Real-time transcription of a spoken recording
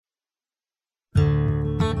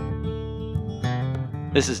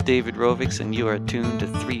This is David Rovix, and you are tuned to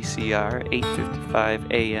 3CR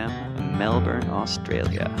 8:55 AM, Melbourne,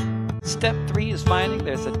 Australia. Step 3 is finding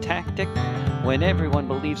there's a tactic when everyone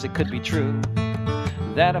believes it could be true.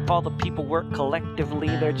 That if all the people work collectively,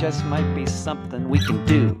 there just might be something we can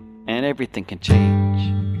do, and everything can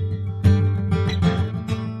change.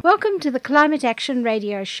 Welcome to the Climate Action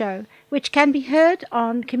Radio Show, which can be heard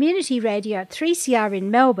on community radio at 3CR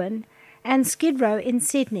in Melbourne and Skid Row in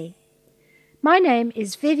Sydney. My name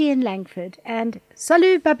is Vivien Langford, and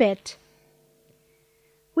salut Babette.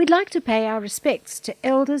 We'd like to pay our respects to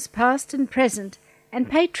elders past and present and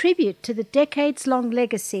pay tribute to the decades-long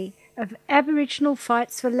legacy of Aboriginal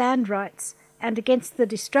fights for land rights and against the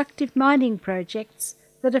destructive mining projects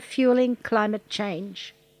that are fueling climate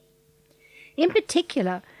change. In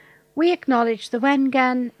particular, we acknowledge the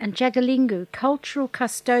Wangan and Jagalingou cultural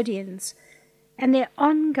custodians and their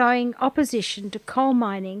ongoing opposition to coal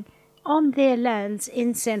mining on their lands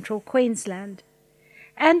in central Queensland,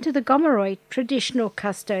 and to the Gomeroi traditional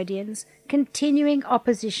custodians' continuing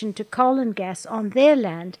opposition to coal and gas on their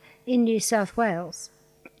land in New South Wales.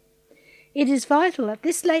 It is vital at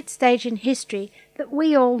this late stage in history that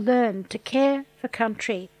we all learn to care for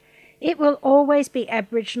country. It will always be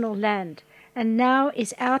Aboriginal land, and now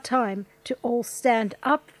is our time to all stand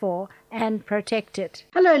up for and protect it.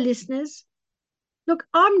 Hello, listeners. Look,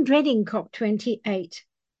 I'm dreading COP28.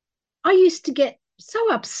 I used to get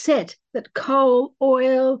so upset that coal,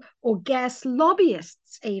 oil, or gas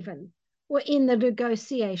lobbyists even were in the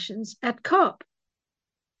negotiations at COP.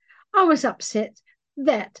 I was upset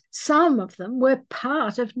that some of them were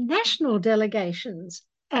part of national delegations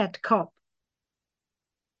at COP.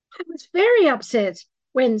 I was very upset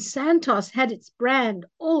when Santos had its brand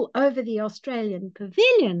all over the Australian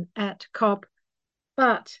pavilion at COP.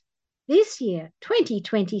 But this year,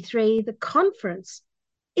 2023, the conference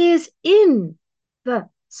is in the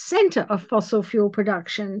centre of fossil fuel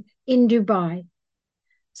production in Dubai.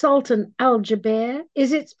 Sultan Al Jaber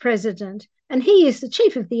is its president, and he is the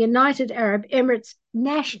chief of the United Arab Emirates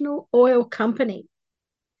National Oil Company.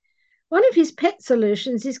 One of his pet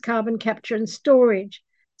solutions is carbon capture and storage.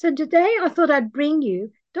 So today I thought I'd bring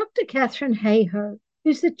you Dr. Katharine Hayhoe,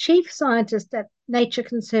 who's the chief scientist at Nature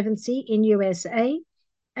Conservancy in USA,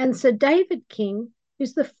 and Sir David King,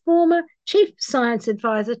 who's the former Chief Science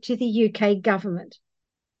Advisor to the UK government.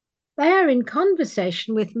 They are in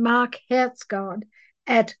conversation with Mark Hertsgaard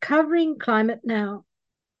at Covering Climate Now.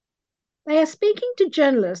 They are speaking to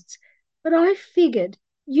journalists, but I figured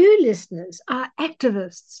you listeners are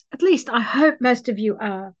activists. At least I hope most of you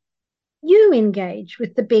are. You engage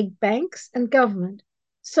with the big banks and government,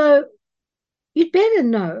 so you'd better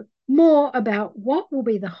know more about what will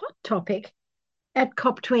be the hot topic at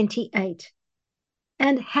COP28.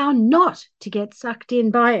 And how not to get sucked in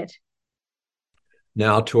by it.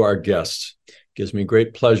 Now to our guests. It gives me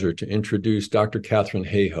great pleasure to introduce Dr. Katharine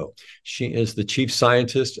Hayhoe. She is the Chief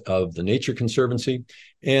Scientist of the Nature Conservancy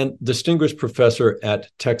and Distinguished Professor at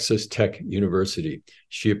Texas Tech University.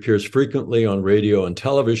 She appears frequently on radio and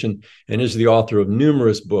television and is the author of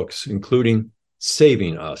numerous books, including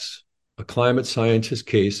Saving Us, a climate scientist's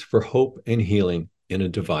case for hope and healing in a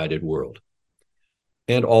divided world.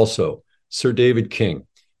 And also, Sir David King.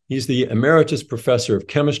 He's the Emeritus Professor of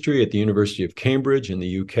Chemistry at the University of Cambridge in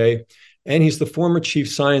the UK, and he's the former Chief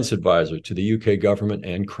Science Advisor to the UK government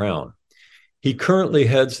and Crown. He currently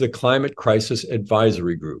heads the Climate Crisis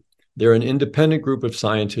Advisory Group. They're an independent group of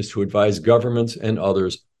scientists who advise governments and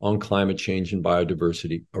others on climate change and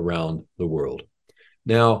biodiversity around the world.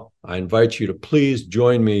 Now, I invite you to please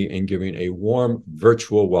join me in giving a warm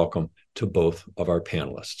virtual welcome to both of our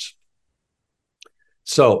panelists.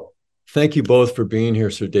 So, thank you both for being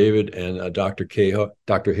here, Sir David and Dr.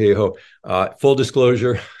 Hayhoe. Full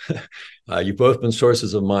disclosure, you've both been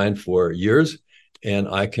sources of mine for years, and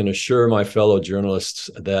I can assure my fellow journalists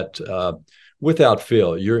that without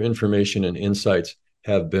fail, your information and insights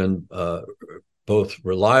have been both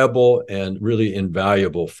reliable and really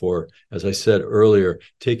invaluable for, as I said earlier,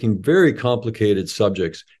 taking very complicated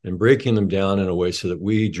subjects and breaking them down in a way so that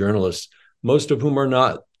we journalists, most of whom are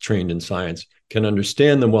not trained in science, can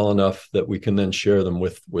understand them well enough that we can then share them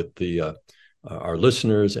with our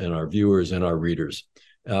listeners and our viewers and our readers.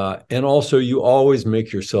 And also, you always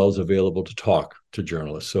make yourselves available to talk to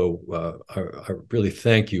journalists. So I really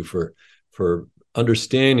thank you for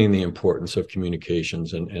understanding the importance of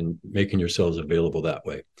communications and making yourselves available that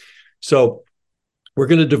way. So we're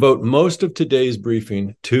going to devote most of today's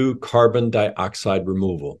briefing to carbon dioxide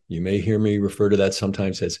removal. You may hear me refer to that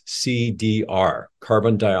sometimes as CDR,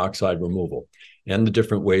 carbon dioxide removal, and the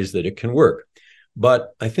different ways that it can work.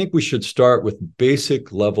 But I think we should start with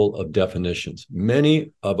basic level of definitions.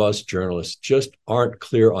 Many of us journalists just aren't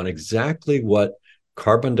clear on exactly what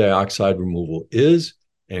carbon dioxide removal is,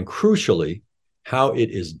 and crucially, how it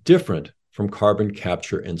is different from carbon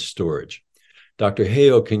capture and storage. Dr.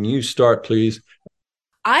 Hayhoe, can you start, please?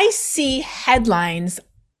 I see headlines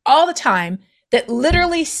all the time that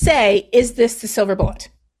literally say, is this the silver bullet?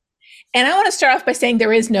 And I want to start off by saying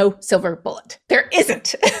there is no silver bullet. There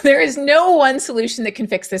isn't. There is no one solution that can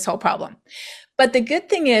fix this whole problem. But the good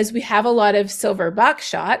thing is we have a lot of silver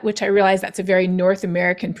buckshot, which I realize that's a very North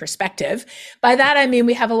American perspective. By that, I mean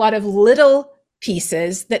we have a lot of little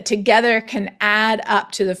pieces that together can add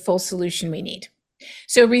up to the full solution we need.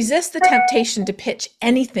 So resist the temptation to pitch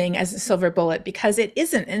anything as a silver bullet, because it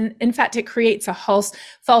isn't. And in fact, it creates a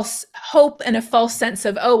false hope and a false sense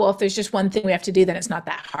of, oh, well, if there's just one thing we have to do, then it's not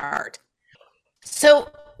that hard.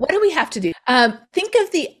 So what do we have to do? Think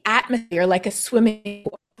of the atmosphere like a swimming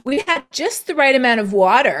pool. We had just the right amount of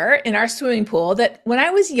water in our swimming pool that when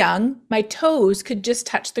I was young, my toes could just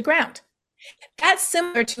touch the ground. That's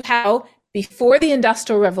similar to how before the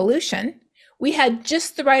Industrial Revolution, we had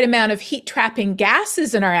just the right amount of heat trapping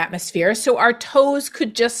gases in our atmosphere, so our toes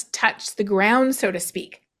could just touch the ground, so to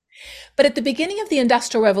speak. But at the beginning of the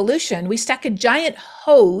Industrial Revolution, we stuck a giant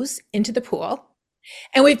hose into the pool,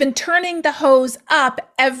 and we've been turning the hose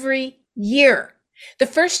up every year. The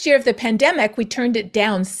first year of the pandemic, we turned it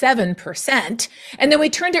down 7%, and then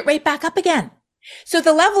we turned it right back up again. So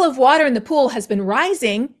the level of water in the pool has been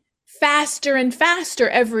rising faster and faster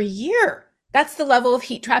every year. That's the level of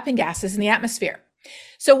heat trapping gases in the atmosphere.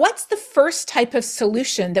 So what's the first type of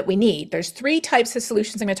solution that we need? There's 3 types of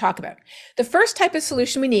solutions I'm going to talk about. The first type of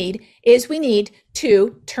solution we need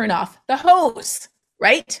to turn off the hose,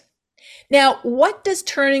 right? Now, what does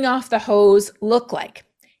turning off the hose look like?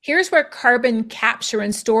 Here's where carbon capture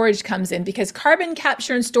and storage comes in, because carbon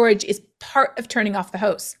capture and storage is part of turning off the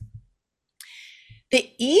hose.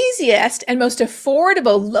 The easiest and most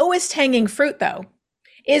affordable, lowest hanging fruit, though,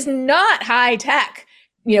 is not high tech,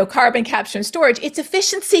 carbon capture and storage. It's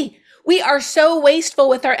efficiency. We are so wasteful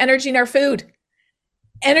with our energy and our food.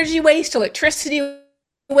 Energy waste, electricity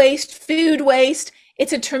waste, food waste.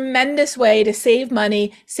 It's a tremendous way to save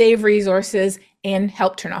money, save resources, and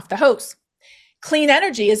help turn off the hose. Clean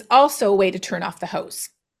energy is also a way to turn off the hose.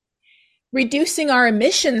 Reducing our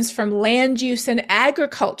emissions from land use and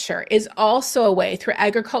agriculture is also a way through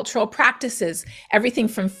agricultural practices, everything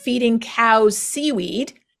from feeding cows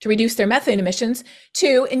seaweed to reduce their methane emissions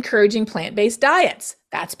to encouraging plant-based diets.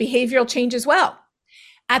 That's behavioral change as well.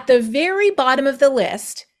 At the very bottom of the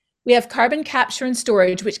list, we have carbon capture and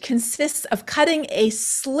storage, which consists of cutting a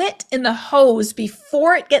slit in the hose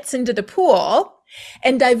before it gets into the pool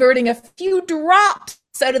and diverting a few drops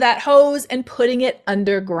out of that hose and putting it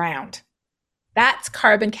underground. That's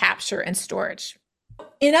carbon capture and storage.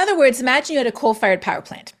 In other words, imagine you had a coal-fired power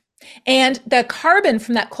plant, and the carbon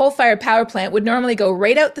from that coal-fired power plant would normally go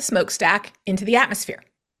right out the smokestack into the atmosphere.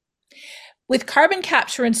 With carbon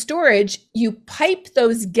capture and storage, you pipe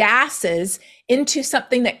those gases into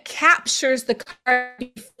something that captures the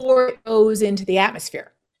carbon before it goes into the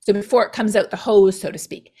atmosphere. So before it comes out the hose, so to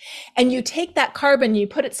speak. And you take that carbon, you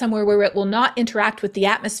put it somewhere where it will not interact with the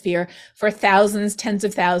atmosphere for thousands, tens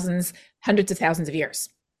of thousands, hundreds of thousands of years,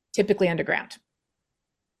 typically underground.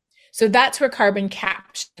 So that's where carbon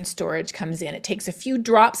capture and storage comes in. It takes a few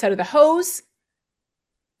drops out of the hose,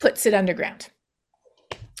 puts it underground.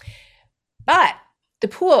 But the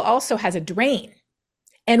pool also has a drain,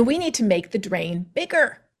 and we need to make the drain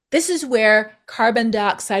bigger. This is where carbon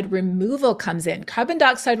dioxide removal comes in. Carbon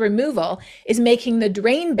dioxide removal is making the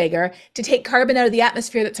drain bigger to take carbon out of the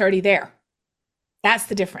atmosphere that's already there. That's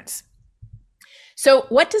the difference. So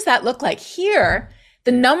what does that look like? Here,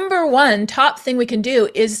 the number one top thing we can do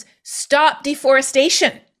is stop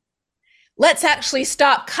deforestation. Let's actually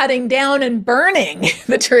stop cutting down and burning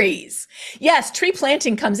the trees. Yes, tree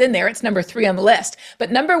planting comes in there. It's number 3 on the list.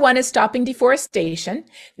 But number 1 is stopping deforestation.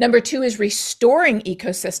 Number 2 is restoring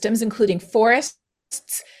ecosystems, including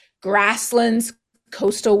forests, grasslands,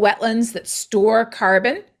 coastal wetlands that store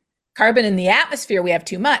carbon. Carbon in the atmosphere, we have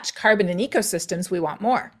too much. Carbon in ecosystems, we want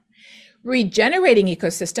more. Regenerating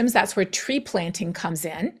ecosystems, that's where tree planting comes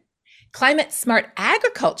in. Climate smart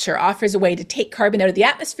agriculture offers a way to take carbon out of the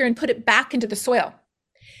atmosphere and put it back into the soil.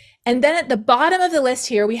 And then at the bottom of the list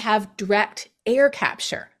here, we have direct air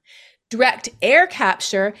capture. Direct air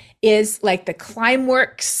capture is like the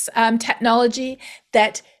Climeworks technology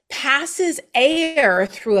that passes air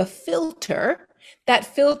through a filter. That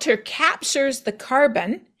filter captures the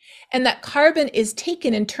carbon, and that carbon is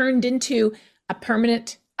taken and turned into a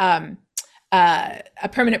permanent a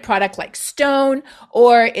permanent product like stone,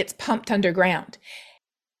 or it's pumped underground.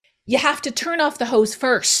 You have to turn off the hose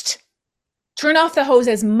first. Turn off the hose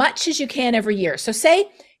as much as you can every year. So say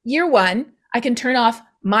year one, I can turn off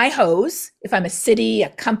my hose. If I'm a city, a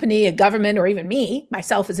company, a government, or even me,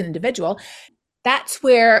 myself as an individual, that's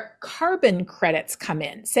where carbon credits come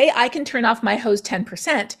in. Say I can turn off my hose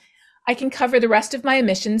 10%. I can cover the rest of my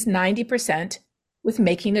emissions 90% with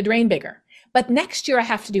making the drain bigger. But next year I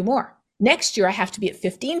have to do more. Next year I have to be at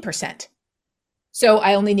 15%. So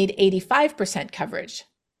I only need 85% coverage.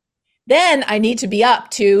 Then I need to be up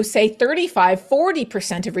to, say, 35,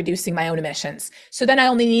 40% of reducing my own emissions. So then I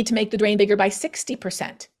only need to make the drain bigger by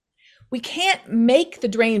 60%. We can't make the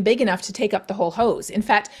drain big enough to take up the whole hose. In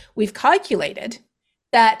fact, we've calculated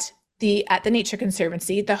that at the Nature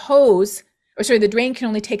Conservancy, the drain can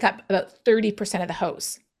only take up about 30% of the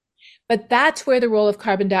hose. But that's where the role of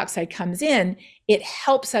carbon dioxide comes in. It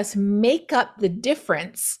helps us make up the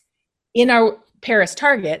difference in our Paris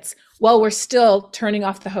targets while we're still turning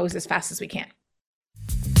off the hose as fast as we can.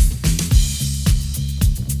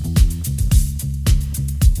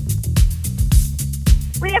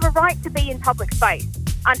 We have a right to be in public space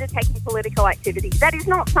undertaking political activity. That is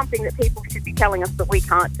not something that people should be telling us that we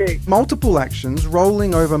can't do. Multiple actions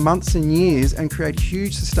rolling over months and years and create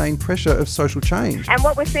huge sustained pressure of social change. And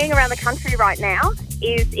what we're seeing around the country right now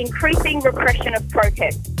is increasing repression of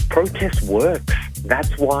protest. Protest works.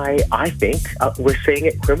 That's why I think we're seeing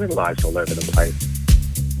it criminalised all over the place.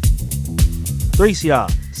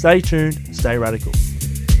 3CR. Stay tuned, stay radical.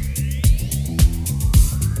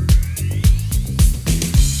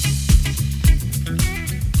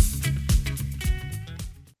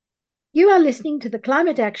 You are listening to the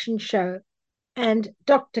Climate Action Show, and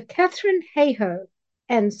Dr. Katharine Hayhoe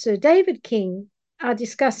and Sir David King are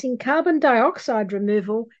discussing carbon dioxide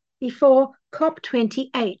removal before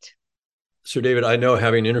COP28. Sir David, I know,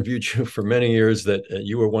 having interviewed you for many years, that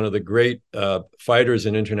you were one of the great fighters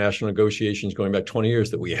in international negotiations going back 20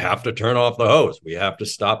 years, that we have to turn off the hose. We have to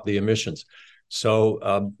stop the emissions.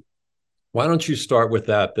 So why don't you start with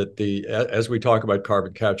that as we talk about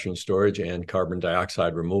carbon capture and storage and carbon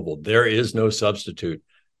dioxide removal, there is no substitute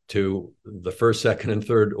to the first, second, and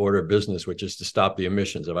third order business, which is to stop the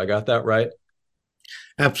emissions. Have I got that right?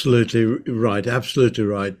 Absolutely right. Absolutely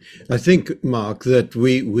right. I think, Mark, that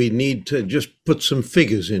we need to just put some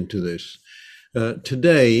figures into this.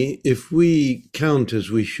 Today, if we count as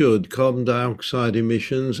we should carbon dioxide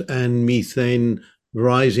emissions and methane,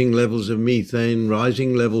 rising levels of methane,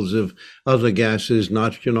 rising levels of other gases,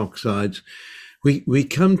 nitrogen oxides, we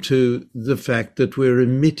come to the fact that we're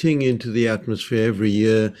emitting into the atmosphere every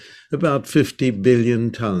year about 50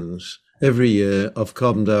 billion tons every year of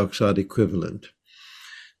carbon dioxide equivalent.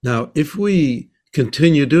 Now, if we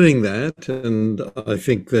continue doing that, and I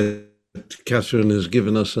think that Katharine has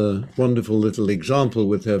given us a wonderful little example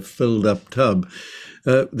with her filled up tub,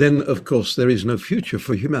 then of course there is no future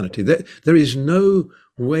for humanity. There is no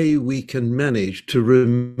way we can manage to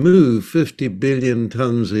remove 50 billion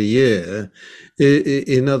tons a year.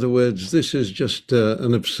 In other words, this is just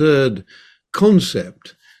an absurd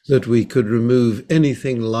concept that we could remove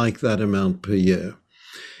anything like that amount per year.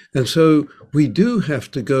 And so we do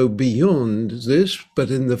have to go beyond this,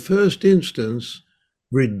 but in the first instance,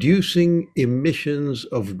 reducing emissions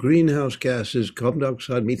of greenhouse gases, carbon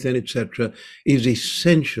dioxide, methane, etc., is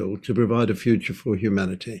essential to provide a future for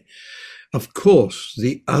humanity. Of course,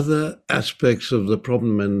 the other aspects of the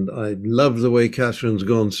problem, and I love the way Katharine's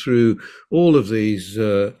gone through all of these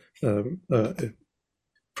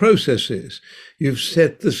processes. You've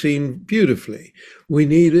set the scene beautifully. We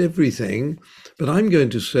need everything, but I'm going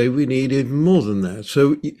to say we need even more than that.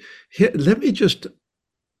 So here, let me just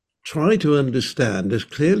try to understand as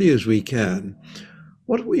clearly as we can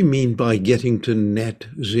what we mean by getting to net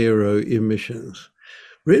zero emissions.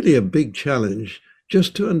 Really a big challenge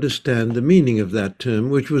just to understand the meaning of that term,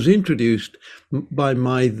 which was introduced by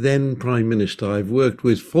my then Prime Minister. I've worked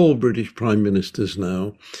with 4 British Prime Ministers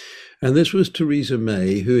now, and this was Theresa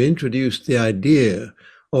May, who introduced the idea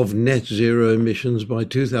of net zero emissions by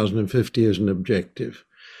 2050 as an objective.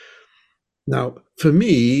 Now, for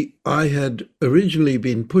me, I had originally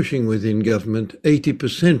been pushing within government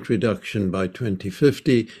 80% reduction by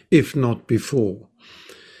 2050, if not before.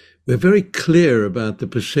 We're very clear about the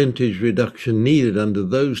percentage reduction needed under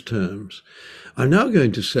those terms. I'm now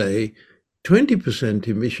going to say 20%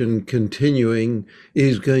 emission continuing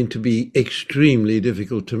is going to be extremely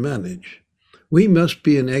difficult to manage. We must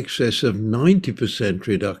be in excess of 90%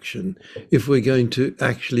 reduction if we're going to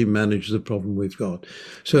actually manage the problem we've got.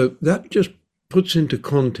 So that just puts into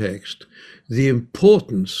context the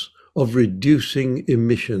importance of reducing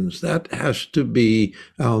emissions. That has to be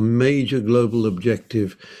our major global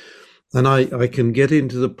objective. And I can get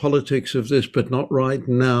into the politics of this, but not right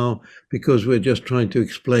now, because we're just trying to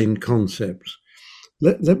explain concepts.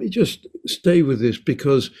 Let me just stay with this,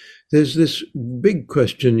 because there's this big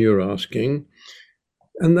question you're asking,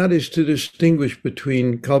 and that is to distinguish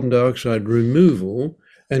between carbon dioxide removal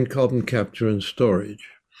and carbon capture and storage.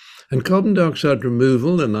 And carbon dioxide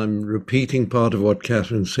removal, and I'm repeating part of what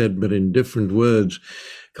Katharine said, but in different words,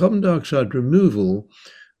 carbon dioxide removal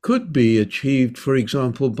could be achieved, for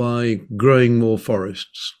example, by growing more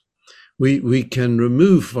forests. We can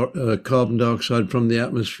remove carbon dioxide from the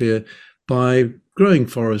atmosphere by growing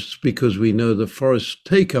forests, because we know the forests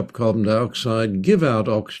take up carbon dioxide, give out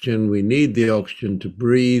oxygen. We need the oxygen to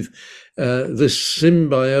breathe. This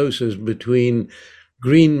symbiosis between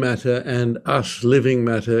green matter and us living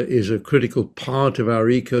matter is a critical part of our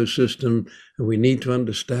ecosystem, and we need to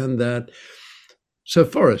understand that. So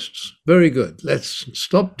forests, very good. Let's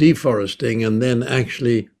stop deforesting and then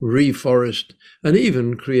actually reforest and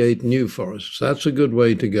even create new forests. That's a good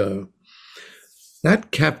way to go.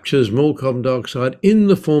 That captures more carbon dioxide in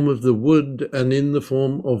the form of the wood and in the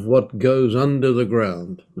form of what goes under the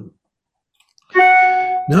ground.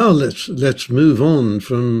 Now let's move on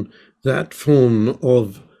from that form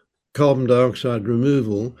of carbon dioxide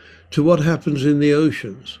removal to what happens in the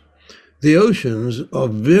oceans. The oceans are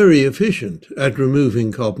very efficient at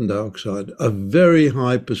removing carbon dioxide. A very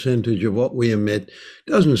high percentage of what we emit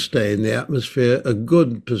doesn't stay in the atmosphere. A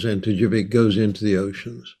good percentage of it goes into the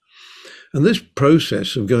oceans. And this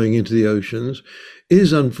process of going into the oceans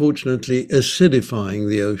is unfortunately acidifying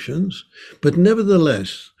the oceans. But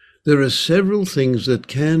nevertheless, there are several things that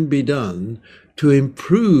can be done to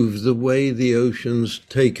improve the way the oceans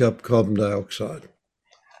take up carbon dioxide.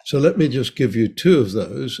 So let me just give you two of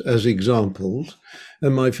those as examples.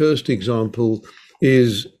 And my first example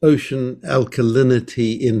is ocean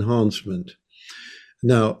alkalinity enhancement.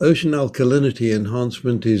 Now, ocean alkalinity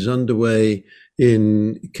enhancement is underway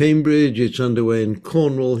in Cambridge, it's underway in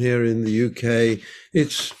Cornwall here in the UK.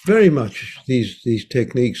 It's very much these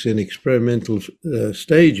techniques in experimental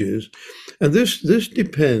stages. And this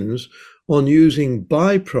depends on using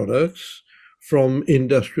byproducts from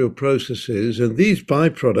industrial processes. And these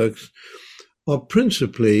byproducts are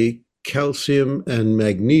principally calcium and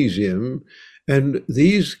magnesium. And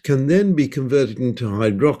these can then be converted into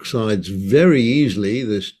hydroxides very easily.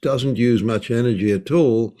 This doesn't use much energy at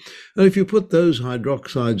all. And if you put those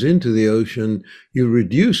hydroxides into the ocean, you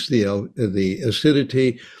reduce the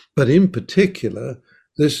acidity, but in particular,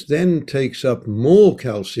 this then takes up more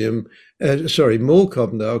more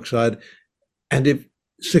carbon dioxide, and it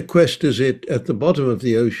sequesters it at the bottom of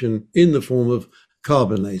the ocean in the form of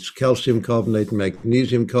carbonates, calcium carbonate and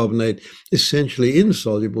magnesium carbonate, essentially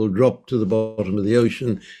insoluble, drop to the bottom of the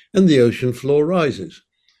ocean, and the ocean floor rises.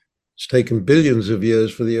 It's taken billions of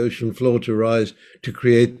years for the ocean floor to rise to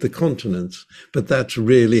create the continents, but that's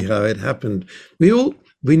really how it happened.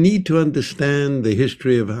 We need to understand the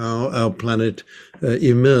history of how our planet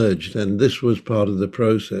emerged, and this was part of the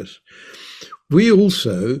process. We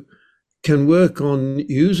also can work on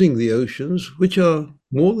using the oceans, which are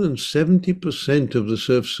more than 70% of the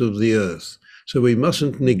surface of the Earth. So we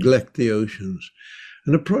mustn't neglect the oceans.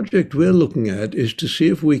 And a project we're looking at is to see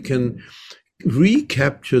if we can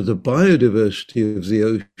recapture the biodiversity of the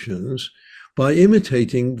oceans by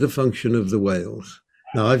imitating the function of the whales.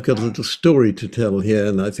 Now, I've got a little story to tell here,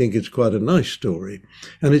 and I think it's quite a nice story.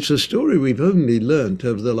 And it's a story we've only learnt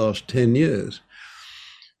over the last 10 years.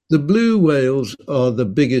 The blue whales are the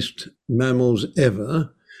biggest mammals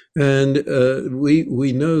ever. And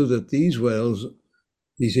we know that these whales,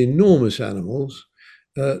 these enormous animals,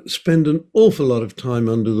 spend an awful lot of time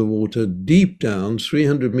under the water, deep down,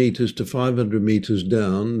 300 meters to 500 meters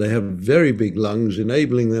down. They have very big lungs,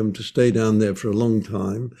 enabling them to stay down there for a long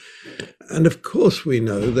time. And of course, we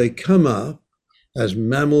know they come up as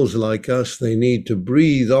mammals like us. They need to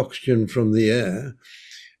breathe oxygen from the air.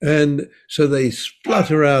 And so they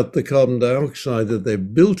splutter out the carbon dioxide that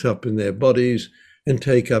they've built up in their bodies and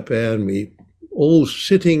take up air. And we all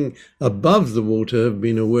sitting above the water have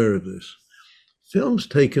been aware of this. Films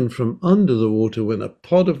taken from under the water, when a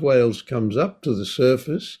pod of whales comes up to the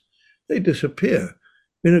surface, they disappear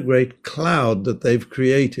in a great cloud that they've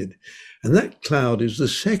created. And that cloud is the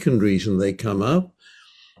second reason they come up.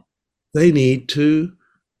 They need to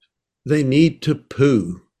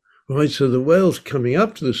poo. Right, so the whales coming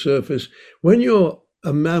up to the surface, when you're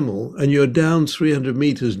a mammal and you're down 300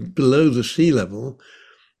 meters below the sea level,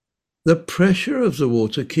 the pressure of the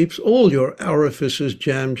water keeps all your orifices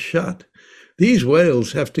jammed shut. These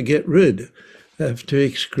whales have to get rid have to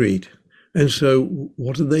excrete. And so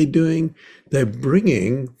what are they doing? They're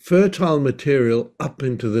bringing fertile material up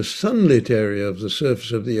into the sunlit area of the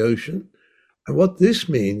surface of the ocean. And what this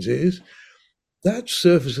means is that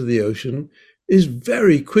surface of the ocean is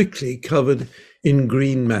very quickly covered in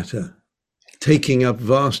green matter, taking up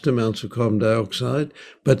vast amounts of carbon dioxide.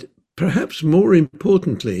 But perhaps more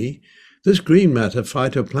importantly, this green matter,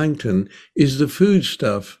 phytoplankton, is the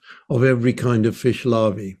foodstuff of every kind of fish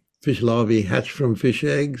larvae. Fish larvae hatch from fish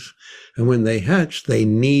eggs, and when they hatch, they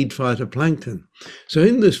need phytoplankton. So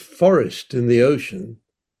in this forest in the ocean,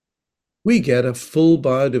 we get a full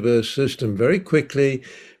biodiverse system very quickly.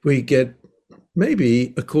 We get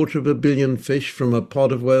maybe 250 million fish from a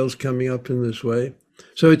pod of whales coming up in this way.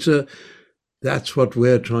 So that's what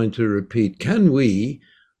we're trying to repeat. Can we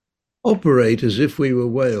operate as if we were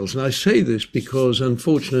whales? And I say this because,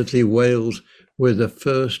 unfortunately, whales were the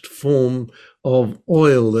first form of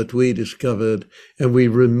oil that we discovered, and we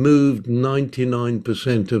removed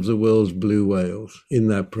 99% of the world's blue whales in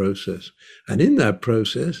that process. And in that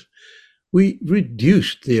process, we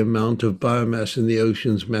reduced the amount of biomass in the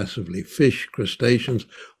oceans massively. Fish, crustaceans,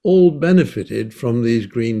 all benefited from these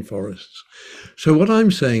green forests. So what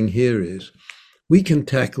I'm saying here is we can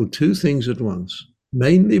tackle two things at once,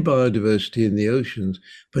 mainly biodiversity in the oceans,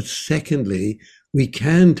 but secondly, we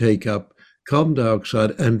can take up carbon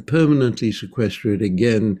dioxide and permanently sequester it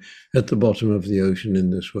again at the bottom of the ocean in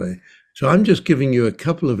this way. So I'm just giving you a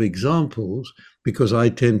couple of examples because I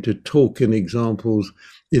tend to talk in examples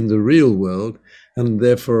in the real world, and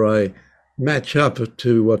therefore I match up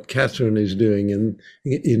to what Katharine is doing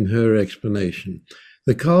in her explanation.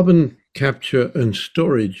 The carbon capture and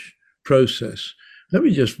storage process, let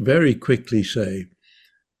me just very quickly say,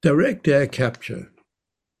 direct air capture.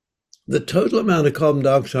 The total amount of carbon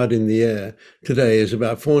dioxide in the air today is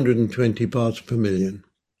about 420 parts per million.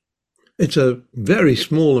 It's a very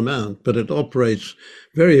small amount, but it operates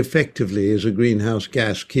very effectively as a greenhouse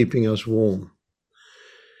gas, keeping us warm.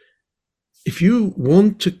 If you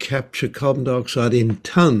want to capture carbon dioxide in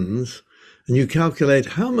tons, and you calculate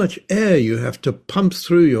how much air you have to pump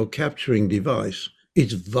through your capturing device,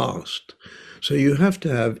 it's vast. So you have to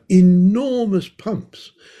have enormous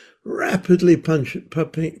pumps, rapidly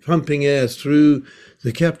pumping air through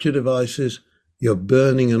the capture devices. You're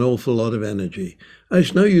burning an awful lot of energy.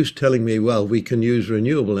 It's no use telling me, well, we can use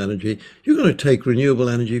renewable energy. You're going to take renewable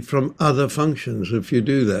energy from other functions if you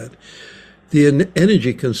do that. The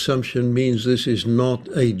energy consumption means this is not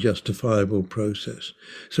a justifiable process.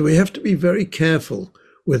 So we have to be very careful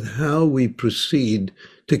with how we proceed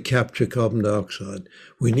to capture carbon dioxide.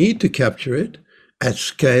 We need to capture it at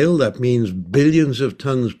scale. That means billions of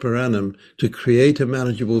tons per annum to create a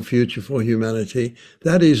manageable future for humanity.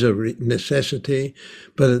 That is a necessity.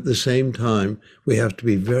 But at the same time, we have to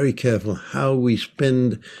be very careful how we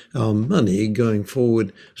spend our money going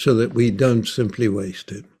forward so that we don't simply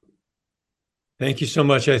waste it. Thank you so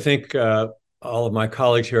much. I think all of my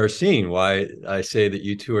colleagues here are seeing why I say that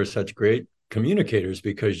you two are such great communicators,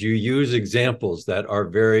 because you use examples that are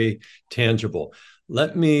very tangible.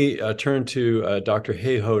 Let me turn to Dr.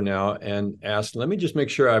 Hayhoe now and ask, let me just make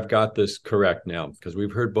sure I've got this correct now, because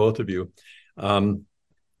we've heard both of you.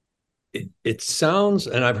 It sounds,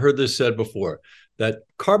 and I've heard this said before, that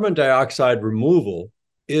carbon dioxide removal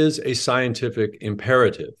is a scientific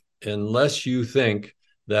imperative, unless you think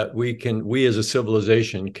that we as a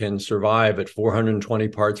civilization can survive at 420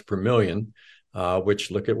 parts per million, which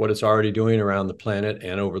look at what it's already doing around the planet.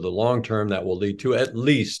 And over the long term, that will lead to at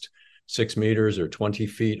least 6 meters or 20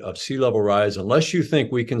 feet of sea level rise. Unless you think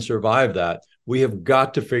we can survive that, we have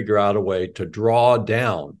got to figure out a way to draw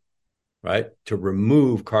down, right? To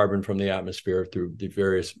remove carbon from the atmosphere through the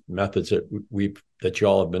various methods that you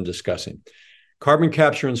all have been discussing. Carbon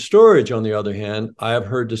capture and storage, on the other hand, I have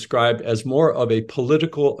heard described as more of a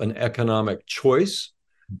political and economic choice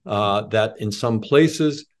that in some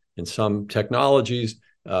places, in some technologies,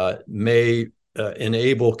 may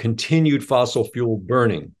enable continued fossil fuel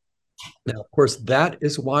burning. Now, of course, that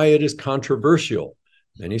is why it is controversial.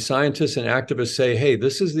 Many scientists and activists say, hey,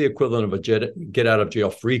 this is the equivalent of a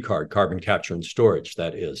get-out-of-jail-free card, carbon capture and storage,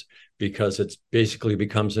 that is, because it basically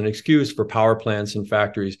becomes an excuse for power plants and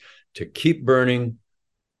factories to keep burning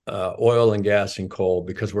oil and gas and coal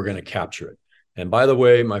because we're going to capture it. And by the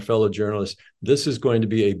way, my fellow journalists, this is going to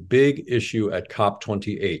be a big issue at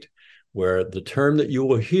COP28, where the term that you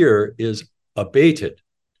will hear is abated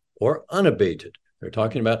or unabated. They're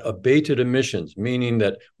talking about abated emissions, meaning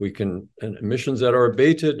that we can, emissions that are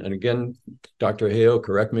abated, and again, Dr. Hayhoe,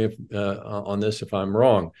 correct me on this if I'm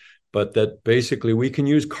wrong, but that basically we can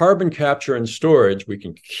use carbon capture and storage. We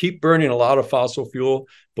can keep burning a lot of fossil fuel,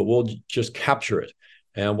 but we'll just capture it.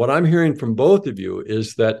 And what I'm hearing from both of you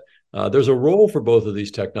is that there's a role for both of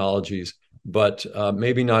these technologies, but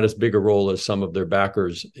maybe not as big a role as some of their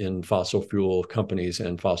backers in fossil fuel companies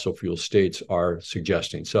and fossil fuel states are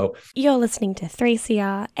suggesting. So you're listening to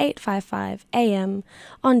 3CR 855 AM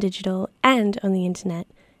on digital and on the internet,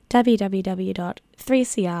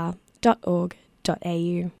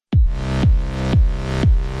 www.3cr.org.au.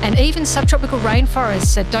 And even subtropical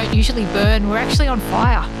rainforests that don't usually burn were actually on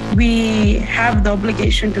fire. We have the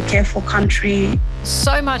obligation to care for country.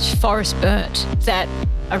 So much forest burnt that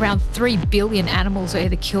around 3 billion animals are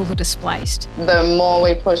either killed or displaced. The more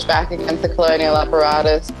we push back against the colonial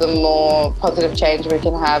apparatus, the more positive change we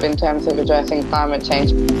can have in terms of addressing climate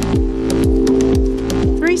change.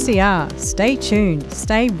 3CR, stay tuned,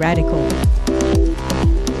 stay radical.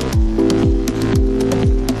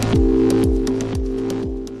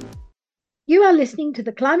 You are listening to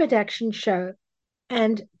the Climate Action Show,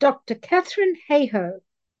 and Dr. Katharine Hayhoe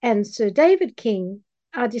and Sir David King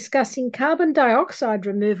are discussing carbon dioxide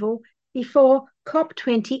removal before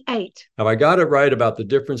COP28. Have I got it right about the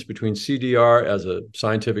difference between CDR as a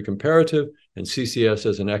scientific imperative and CCS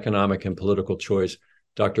as an economic and political choice?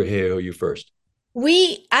 Dr. Hayhoe, you first.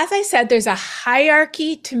 As I said, there's a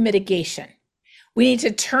hierarchy to mitigation. We need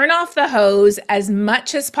to turn off the hose as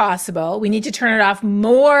much as possible. We need to turn it off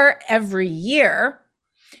more every year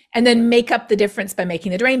and then make up the difference by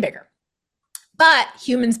making the drain bigger. But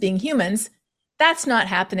humans being humans, that's not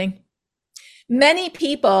happening. Many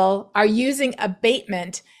people are using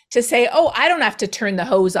abatement to say, oh, I don't have to turn the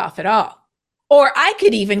hose off at all. Or I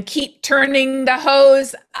could even keep turning the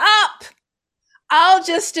hose up. I'll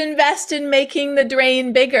just invest in making the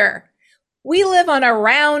drain bigger. We live on a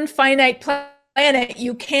round, finite planet.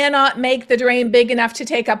 You cannot make the drain big enough to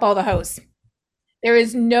take up all the hose. There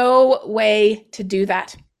is no way to do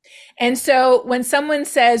that. And so when someone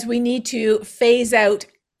says we need to phase out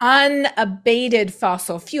unabated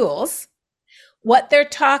fossil fuels, what they're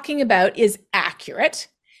talking about is accurate,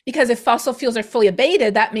 because if fossil fuels are fully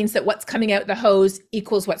abated, that means that what's coming out the hose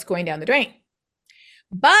equals what's going down the drain.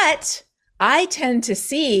 But I tend to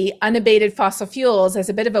see unabated fossil fuels as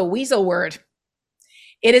a bit of a weasel word.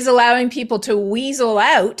 It is allowing people to weasel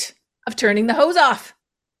out of turning the hose off.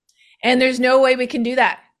 And there's no way we can do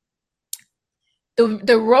that.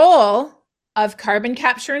 The role of carbon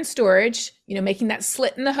capture and storage, making that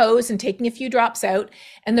slit in the hose and taking a few drops out,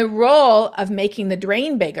 and the role of making the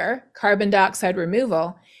drain bigger, carbon dioxide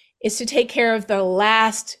removal, is to take care of the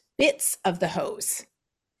last bits of the hose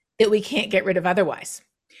that we can't get rid of otherwise.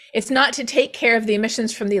 It's not to take care of the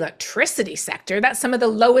emissions from the electricity sector. That's some of the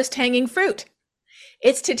lowest hanging fruit.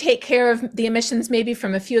 It's to take care of the emissions maybe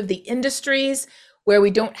from a few of the industries where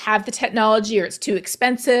we don't have the technology or it's too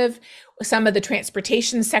expensive. Some of the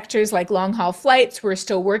transportation sectors like long haul flights, we're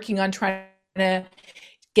still working on trying to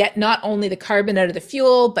get not only the carbon out of the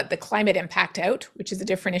fuel, but the climate impact out, which is a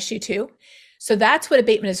different issue too. So that's what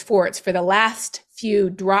abatement is for. It's for the last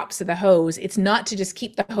few drops of the hose. It's not to just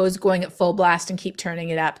keep the hose going at full blast and keep turning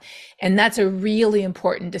it up. And that's a really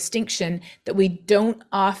important distinction that we don't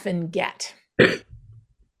often get.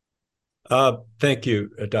 Thank you,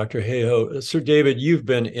 Dr. Hayhoe. Sir David, you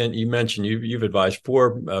mentioned you've advised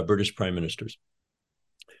 4 British prime ministers.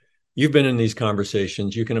 You've been in these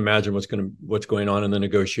conversations. You can imagine what's going on in the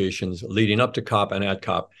negotiations leading up to COP and at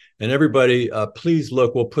COP. And everybody, please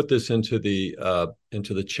look. We'll put this into the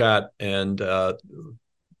chat and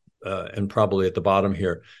probably at the bottom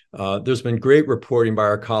here. There's been great reporting by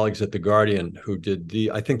our colleagues at The Guardian who did the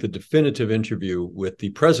definitive interview with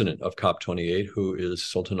the president of COP28, who is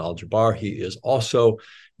Sultan Al-Jaber. He is also,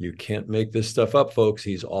 you can't make this stuff up, folks,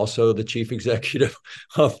 he's also the chief executive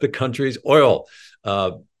of the country's oil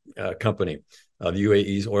company, the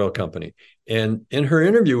UAE's oil company. And in her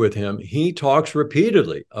interview with him, he talks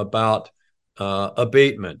repeatedly about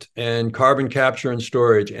abatement and carbon capture and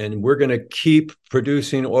storage, and we're going to keep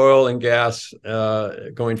producing oil and gas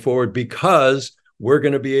going forward because we're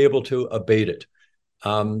going to be able to abate it.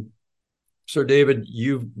 Sir David,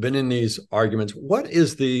 you've been in these arguments. What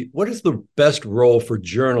is the best role for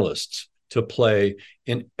journalists to play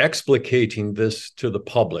in explicating this to the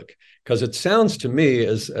public? Because it sounds to me,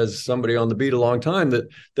 as somebody on the beat a long time, that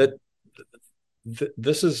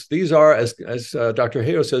these are, as Dr.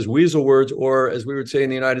 Hayhoe says, weasel words, or as we would say in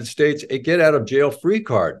the United States, a get out of jail free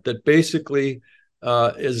card that basically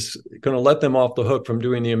is going to let them off the hook from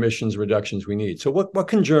doing the emissions reductions we need. So what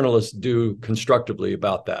can journalists do constructively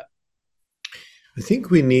about that? I think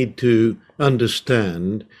we need to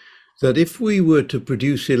understand that if we were to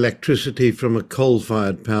produce electricity from a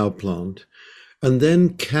coal-fired power plant and then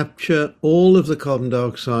capture all of the carbon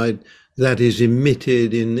dioxide that is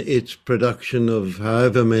emitted in its production of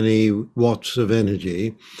however many watts of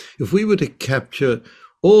energy, if we were to capture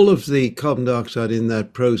all of the carbon dioxide in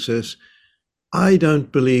that process, I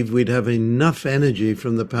don't believe we'd have enough energy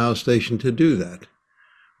from the power station to do that.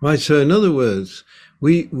 Right, so in other words,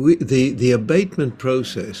 the abatement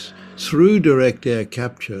process through direct air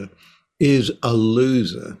capture is a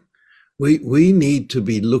loser. We need to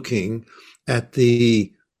be looking at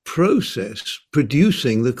the process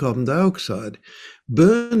producing the carbon dioxide.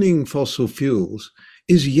 Burning fossil fuels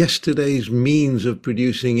is yesterday's means of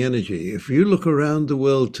producing energy. If you look around the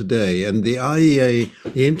world today, and the IEA,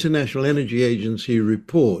 the International Energy Agency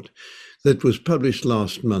report that was published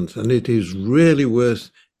last month, and it is really worth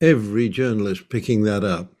every journalist picking that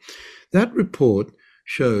up, that report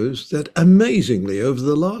shows that amazingly over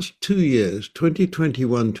the last 2 years,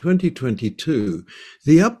 2021, 2022,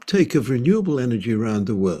 the uptake of renewable energy around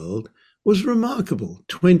the world was remarkable,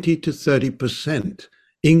 20 to 30%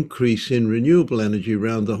 increase in renewable energy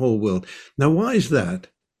around the whole world. Now, why is that?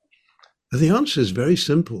 The answer is very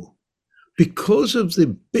simple. Because of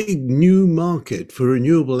the big new market for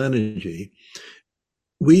renewable energy,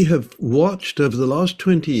 we have watched over the last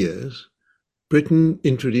 20 years, Britain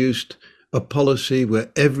introduced a policy where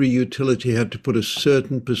every utility had to put a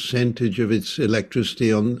certain percentage of its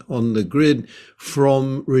electricity on the grid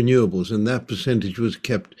from renewables, and that percentage was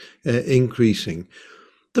kept increasing.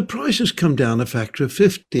 The prices come down a factor of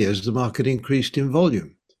 50 as the market increased in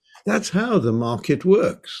volume. That's how the market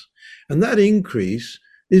works. And that increase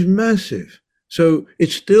is massive. So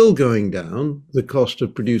it's still going down, the cost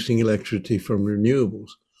of producing electricity from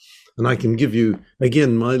renewables. And I can give you,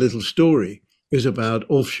 again, my little story is about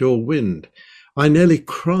offshore wind. I nearly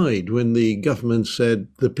cried when the government said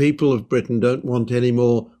the people of Britain don't want any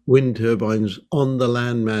more wind turbines on the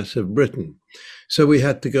landmass of Britain. So we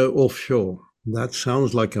had to go offshore. That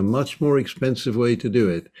sounds like a much more expensive way to do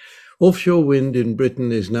it. Offshore wind in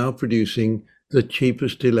Britain is now producing the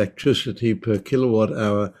cheapest electricity per kilowatt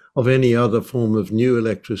hour of any other form of new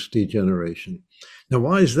electricity generation. Now,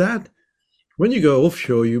 why is that? When you go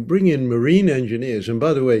offshore, you bring in marine engineers. And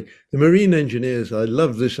by the way, the marine engineers, I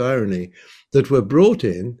love this irony, that were brought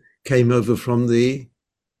in came over from the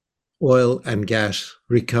oil and gas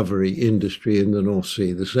recovery industry in the North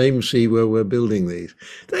Sea, the same sea where we're building these.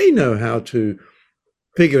 They know how to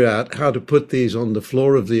figure out how to put these on the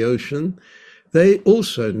floor of the ocean. They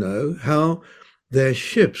also know how their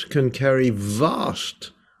ships can carry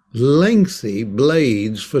vast, lengthy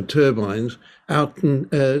blades for turbines out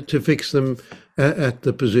to fix them at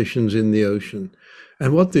the positions in the ocean.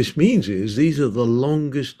 And what this means is these are the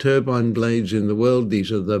longest turbine blades in the world.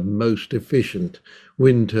 These are the most efficient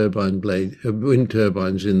wind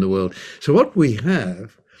turbines in the world. So what we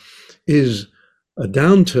have is a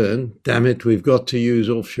downturn, damn it, we've got to use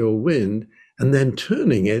offshore wind, and then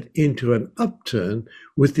turning it into an upturn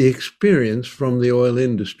with the experience from the oil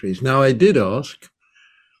industries. Now, I did ask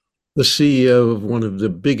the CEO of one of the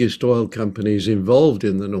biggest oil companies involved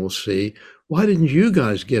in the North Sea, why didn't you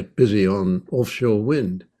guys get busy on offshore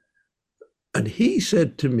wind? And he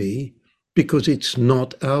said to me, because it's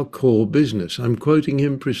not our core business. I'm quoting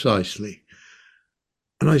him precisely.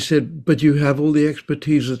 And I said, but you have all the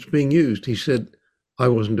expertise that's being used. He said, I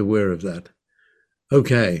wasn't aware of that.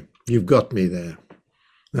 Okay, you've got me there.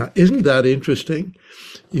 Now, isn't that interesting?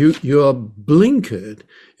 You are blinkered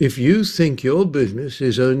if you think your business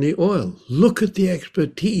is only oil. Look at the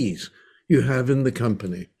expertise you have in the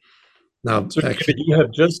company. Now, so you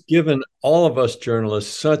have just given all of us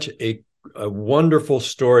journalists such a wonderful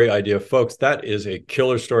story idea. Folks, that is a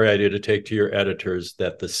killer story idea to take to your editors,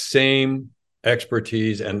 that the same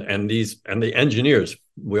expertise and the engineers,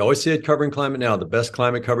 we always say at Covering Climate Now, the best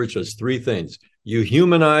climate coverage does three things. You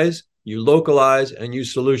humanize, you localize, and you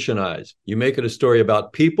solutionize. You make it a story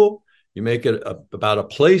about people. You make it about a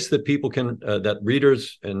place that people can, that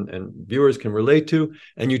readers and viewers can relate to,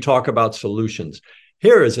 and you talk about solutions.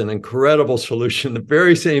 Here is an incredible solution. The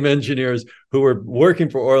very same engineers who were working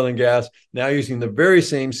for oil and gas, now using the very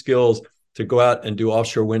same skills to go out and do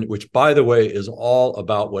offshore wind, which, by the way, is all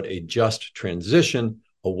about what a just transition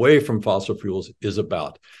away from fossil fuels is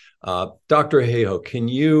about. Dr. Hayhoe, can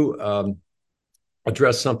you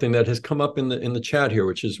address something that has come up in the chat here,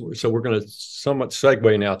 which is, so we're going to somewhat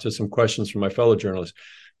segue now to some questions from my fellow journalists.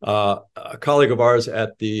 A colleague of ours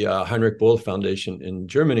at the Heinrich Böll Foundation in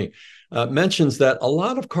Germany mentions that a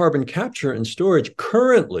lot of carbon capture and storage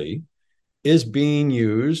currently is being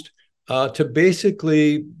used to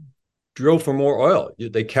basically drill for more oil.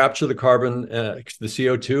 They capture the carbon, the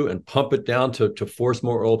CO2, and pump it down to force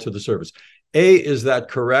more oil to the surface. Is that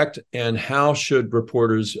correct? And how should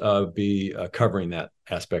reporters be covering that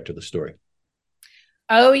aspect of the story?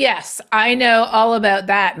 Oh, yes. I know all about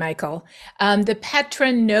that, Michael. The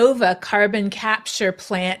Petra Nova carbon capture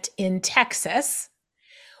plant in Texas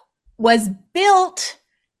was built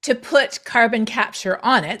to put carbon capture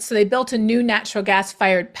on it. So they built a new natural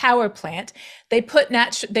gas-fired power plant. They put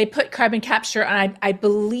carbon capture on, I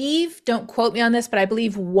believe, don't quote me on this, but I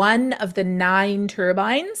believe one of the 9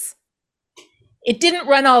 turbines. It didn't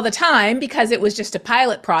run all the time because it was just a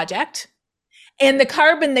pilot project. And the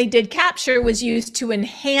carbon they did capture was used to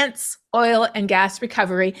enhance oil and gas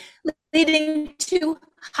recovery, leading to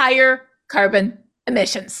higher carbon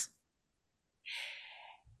emissions.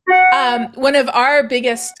 One of our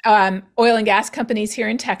biggest oil and gas companies here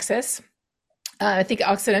in Texas, I think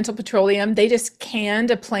Occidental Petroleum, they just canned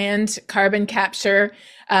a planned carbon capture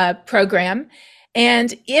program.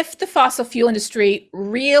 And if the fossil fuel industry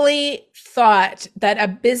really thought that a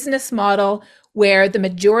business model where the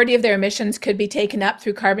majority of their emissions could be taken up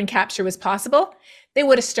through carbon capture was possible, they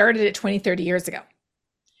would have started it 20, 30 years ago.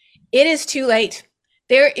 It is too late.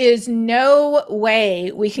 There is no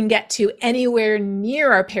way we can get to anywhere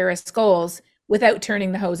near our Paris goals without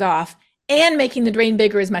turning the hose off and making the drain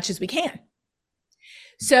bigger as much as we can.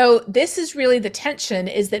 So this is really the tension,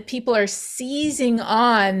 is that people are seizing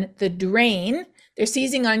on the drain. They're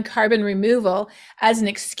seizing on carbon removal as an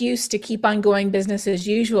excuse to keep on going business as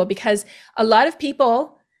usual, because a lot of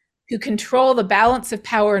people who control the balance of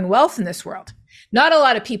power and wealth in this world, not a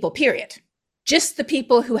lot of people, period, just the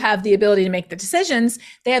people who have the ability to make the decisions,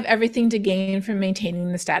 they have everything to gain from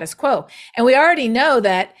maintaining the status quo. And we already know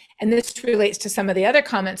that, and this relates to some of the other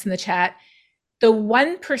comments in the chat, the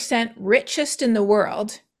 1% richest in the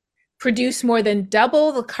world produce more than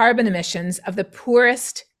double the carbon emissions of the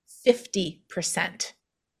poorest 50%.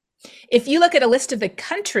 If you look at a list of the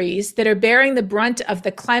countries that are bearing the brunt of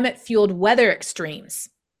the climate-fueled weather extremes,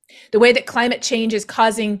 the way that climate change is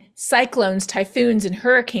causing cyclones, typhoons, and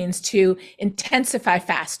hurricanes to intensify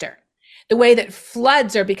faster, the way that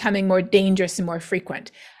floods are becoming more dangerous and more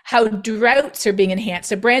frequent, how droughts are being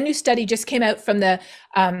enhanced. A brand new study just came out from the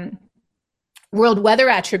World Weather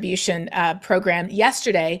Attribution program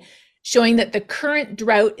yesterday, showing that the current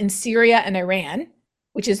drought in Syria and Iran,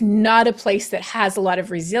 which is not a place that has a lot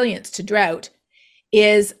of resilience to drought,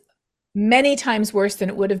 is many times worse than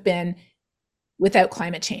it would have been without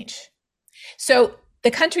climate change. So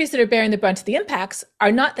the countries that are bearing the brunt of the impacts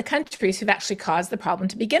are not the countries who've actually caused the problem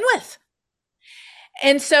to begin with.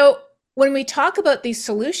 And so when we talk about these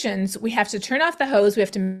solutions, we have to turn off the hose, we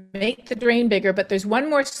have to make the drain bigger, but there's one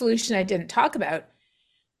more solution I didn't talk about.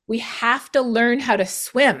 We have to learn how to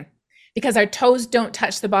swim, because our toes don't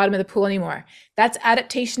touch the bottom of the pool anymore. That's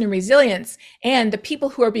adaptation and resilience. And the people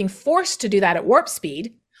who are being forced to do that at warp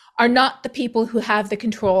speed are not the people who have the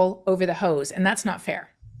control over the hose. And that's not fair.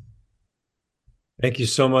 Thank you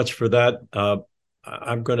so much for that.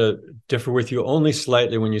 I'm going to differ with you only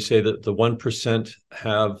slightly when you say that the 1%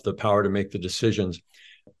 have the power to make the decisions.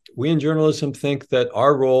 We in journalism think that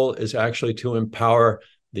our role is actually to empower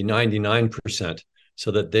the 99%. So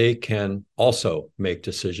that they can also make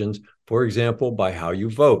decisions, for example, by how you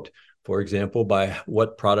vote, for example, by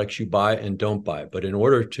what products you buy and don't buy. But in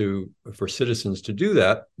order for citizens to do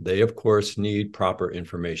that, they, of course, need proper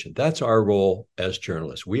information. That's our role as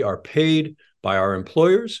journalists. We are paid by our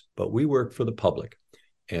employers, but we work for the public.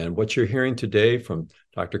 And what you're hearing today from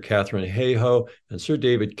Dr. Katharine Hayhoe and Sir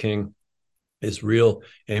David King is real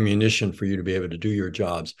ammunition for you to be able to do your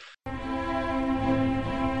jobs.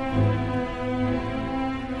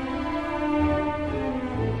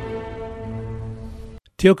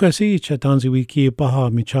 Teokasi Chatanziwiki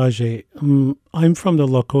Baha Michaje. I'm from the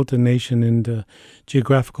Lakota Nation in the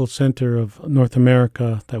geographical center of North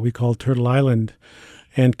America that we call Turtle Island.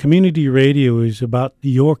 And community radio is about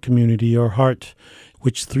your community, your heart,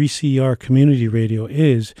 which 3CR Community Radio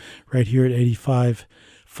is right here at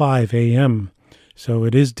 85.5 AM. So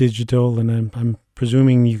it is digital, and I'm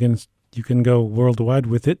presuming you can go worldwide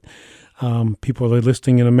with it. People are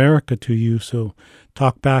listening in America to you, so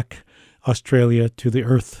talk back, Australia, to the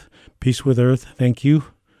earth. Peace with earth. Thank you.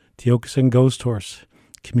 Teokasan Ghost Horse.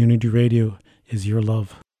 Community radio is your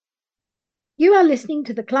love. You are listening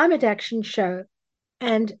to the Climate Action Show,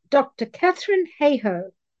 and Dr. Katharine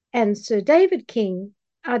Hayhoe and Sir David King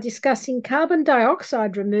are discussing carbon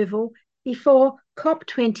dioxide removal before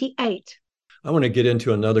COP28. I want to get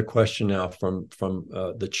into another question now from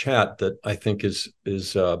the chat that I think is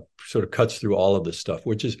sort of cuts through all of this stuff,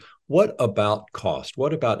 which is, What about cost?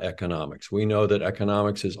 What about economics? We know that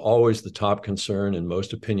economics is always the top concern in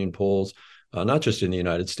most opinion polls, not just in the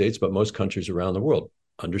United States, but most countries around the world,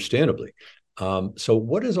 understandably. So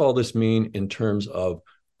what does all this mean in terms of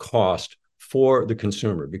cost for the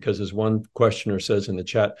consumer? Because as one questioner says in the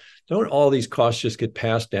chat, don't all these costs just get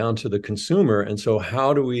passed down to the consumer? And so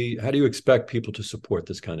how do you expect people to support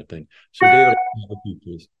this kind of thing? So David, with you,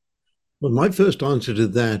 please. Well, my first answer to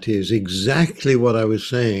that is exactly what I was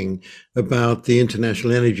saying about the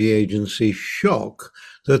International Energy Agency shock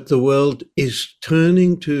that the world is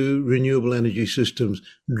turning to renewable energy systems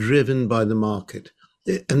driven by the market.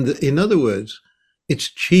 And in other words, it's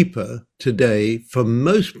cheaper today for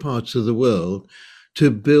most parts of the world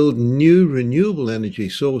to build new renewable energy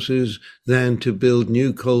sources than to build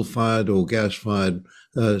new coal-fired or gas-fired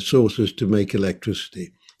sources to make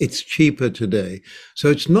electricity. It's cheaper today. So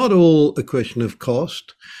it's not all a question of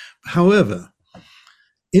cost. However,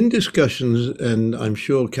 in discussions, and I'm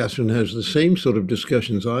sure Katharine has the same sort of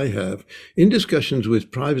discussions I have, in discussions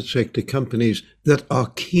with private sector companies that are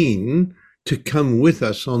keen to come with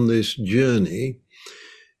us on this journey,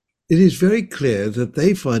 it is very clear that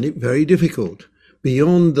they find it very difficult,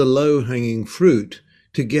 beyond the low-hanging fruit,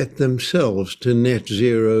 to get themselves to net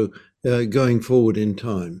zero going forward in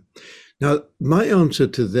time. Now, my answer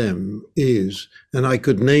to them is, and I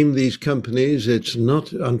could name these companies, it's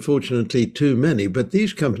not unfortunately too many, but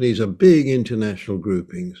these companies are big international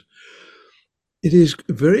groupings. It is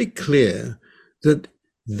very clear that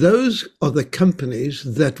those are the companies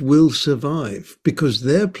that will survive because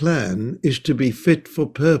their plan is to be fit for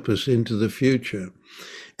purpose into the future.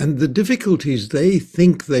 And the difficulties they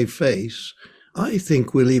think they face, I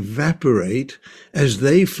think, will evaporate as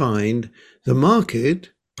they find the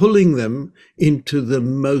market pulling them into the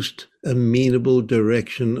most amenable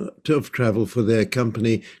direction of travel for their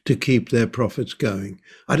company to keep their profits going.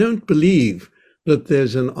 I don't believe that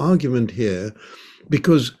there's an argument here,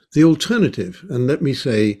 because the alternative, and let me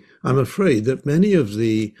say, I'm afraid that many of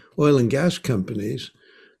the oil and gas companies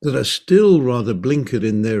that are still rather blinkered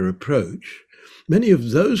in their approach, many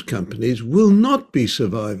of those companies will not be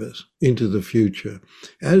survivors into the future.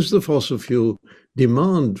 As the fossil fuel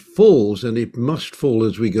demand falls, and it must fall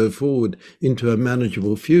as we go forward into a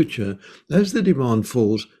manageable future, as the demand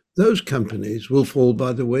falls, those companies will fall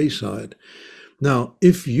by the wayside. Now,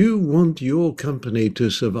 if you want your company to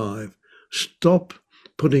survive, stop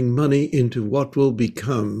putting money into what will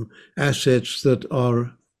become assets that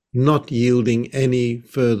are not yielding any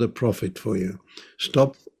further profit for you.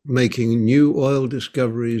 Stop making new oil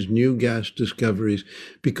discoveries, new gas discoveries,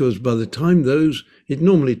 because by the time it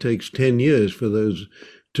normally takes 10 years for those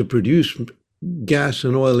to produce gas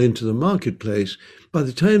and oil into the marketplace. By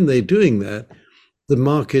the time they're doing that, the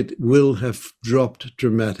market will have dropped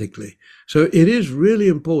dramatically. So it is really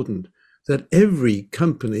important that every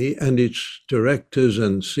company and its directors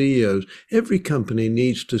and CEOs, every company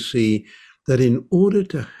needs to see that in order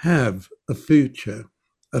to have a future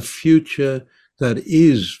that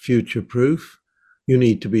is future-proof, you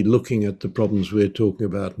need to be looking at the problems we're talking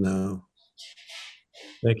about now.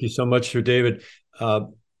 Thank you so much, Sir David.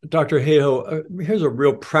 Dr. Hayhoe, here's a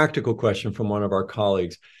real practical question from one of our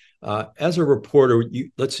colleagues. As a reporter,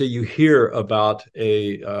 let's say you hear about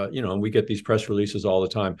and we get these press releases all the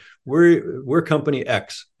time. We're company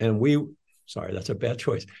X, and sorry, that's a bad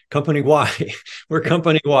choice. Company Y. We're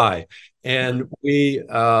company Y, and we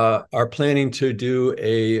are planning to do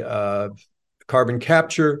a carbon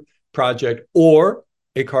capture project or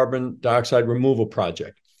a carbon dioxide removal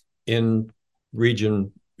project in region,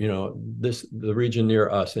 the region near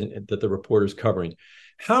us and that the reporter's covering.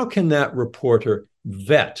 How can that reporter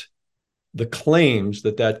vet the claims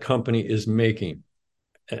that company is making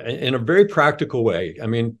in a very practical way? I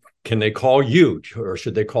mean, can they call you, or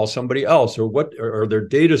should they call somebody else, or what are there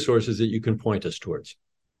data sources that you can point us towards?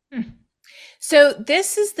 So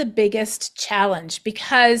this is the biggest challenge,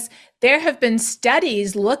 because there have been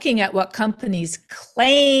studies looking at what companies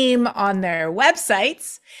claim on their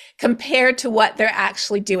websites compared to what they're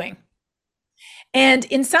actually doing. And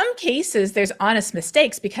in some cases, there's honest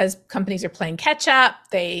mistakes because companies are playing catch up.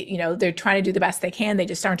 They're trying to do the best they can. They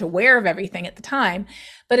just aren't aware of everything at the time.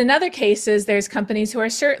 But in other cases, there's companies who are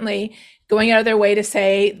certainly going out of their way to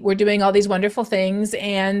say, we're doing all these wonderful things,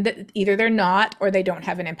 and either they're not or they don't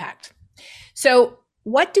have an impact. So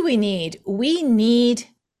what do we need? We need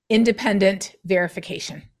independent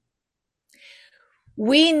verification.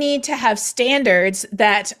 We need to have standards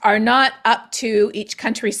that are not up to each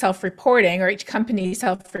country self-reporting or each company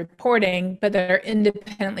self-reporting, but that are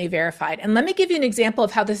independently verified. And let me give you an example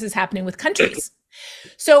of how this is happening with countries.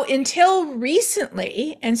 So until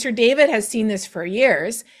recently, and Sir David has seen this for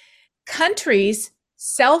years, countries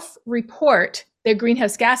self-report their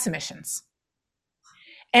greenhouse gas emissions.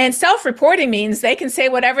 And self-reporting means they can say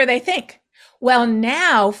whatever they think. Well,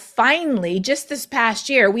 now, finally, just this past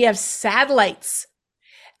year, we have satellites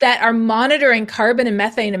that are monitoring carbon and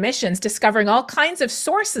methane emissions, discovering all kinds of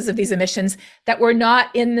sources of these emissions that were not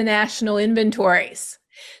in the national inventories.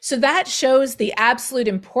 So that shows the absolute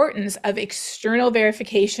importance of external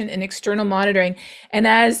verification and external monitoring. And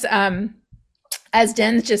as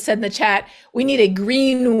Den just said in the chat, we need a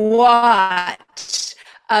green watch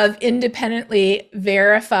of independently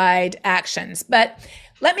verified actions. But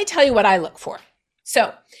let me tell you what I look for.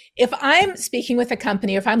 So if I'm speaking with a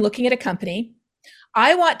company, or if I'm looking at a company,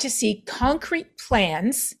 I want to see concrete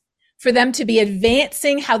plans for them to be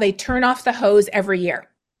advancing how they turn off the hose every year.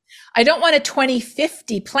 I don't want a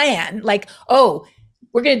 2050 plan like, oh,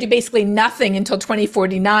 we're going to do basically nothing until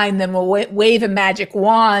 2049, then we'll wave a magic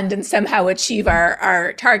wand and somehow achieve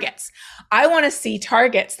our targets. I want to see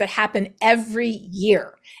targets that happen every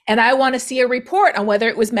year. And I want to see a report on whether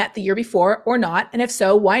it was met the year before or not. And if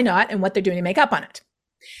so, why not? And what they're doing to make up on it.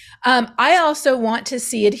 I also want to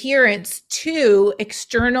see adherence to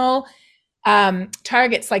external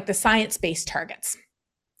targets like the science-based targets.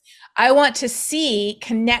 I want to see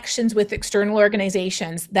connections with external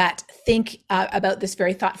organizations that think about this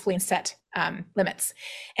very thoughtfully and set limits.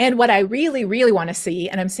 And what I really, really want to see,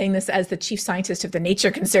 and I'm saying this as the chief scientist of the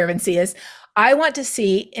Nature Conservancy, is I want to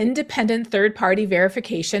see independent third-party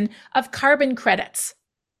verification of carbon credits.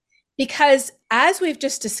 Because as we've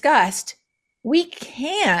just discussed, we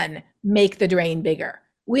can make the drain bigger.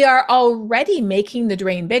 We are already making the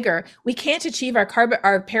drain bigger. We can't achieve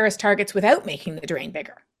our Paris targets without making the drain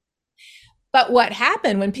bigger. But what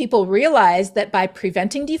happened when people realized that by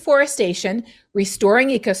preventing deforestation, restoring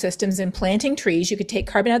ecosystems, and planting trees, you could take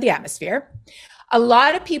carbon out of the atmosphere, a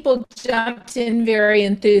lot of people jumped in very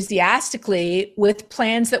enthusiastically with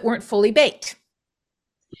plans that weren't fully baked.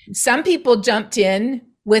 Some people jumped in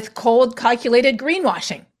with cold, calculated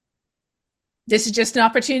greenwashing. This is just an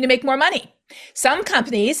opportunity to make more money. Some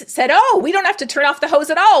companies said, oh, we don't have to turn off the hose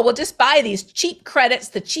at all. We'll just buy these cheap credits.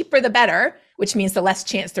 The cheaper, the better, which means the less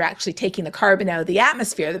chance they're actually taking the carbon out of the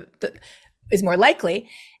atmosphere is more likely.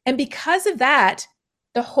 And because of that,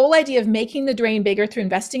 the whole idea of making the drain bigger through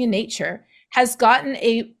investing in nature has gotten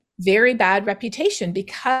a very bad reputation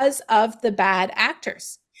because of the bad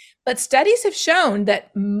actors. But studies have shown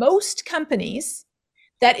that most companies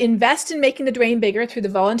that invest in making the drain bigger through the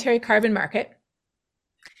voluntary carbon market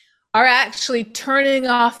are actually turning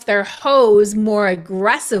off their hose more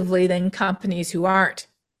aggressively than companies who aren't.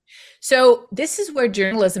 So this is where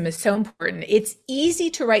journalism is so important. It's easy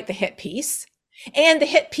to write the hit piece, and the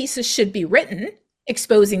hit pieces should be written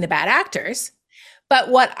exposing the bad actors. But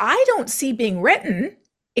what I don't see being written,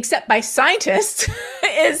 except by scientists,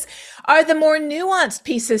 are the more nuanced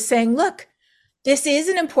pieces saying, look, this is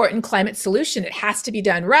an important climate solution. It has to be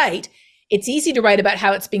done right. It's easy to write about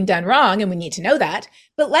how it's being done wrong, and we need to know that,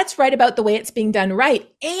 but let's write about the way it's being done right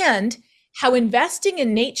and how investing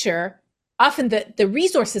in nature, often the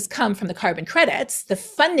resources come from the carbon credits, the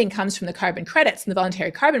funding comes from the carbon credits in the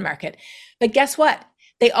voluntary carbon market. But guess what?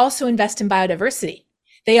 They also invest in biodiversity.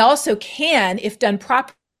 They also can, if done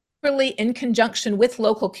properly in conjunction with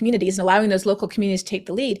local communities and allowing those local communities to take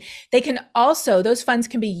the lead, those funds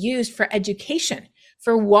can be used for education,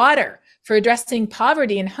 for water, for addressing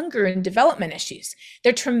poverty and hunger and development issues.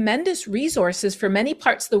 They're tremendous resources for many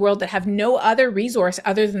parts of the world that have no other resource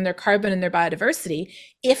other than their carbon and their biodiversity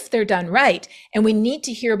if they're done right. And we need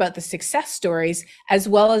to hear about the success stories as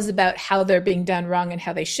well as about how they're being done wrong and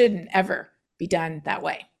how they shouldn't ever be done that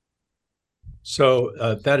way.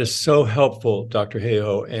 So that is so helpful, Dr.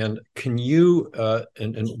 Hayhoe. And can you,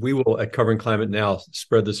 and we will at Covering Climate Now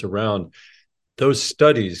spread this around, those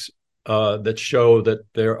studies that show that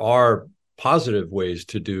there are positive ways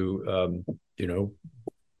to do,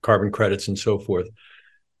 carbon credits and so forth.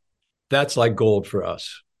 That's like gold for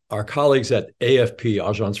us. Our colleagues at AFP,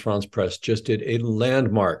 Agence France Presse, just did a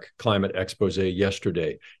landmark climate expose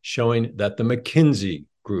yesterday, showing that the McKinsey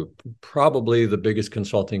Group, probably the biggest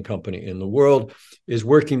consulting company in the world, is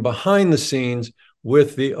working behind the scenes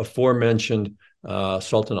with the aforementioned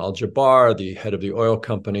Sultan Al Jaber, the head of the oil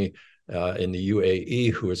company, in the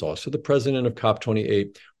UAE, who is also the president of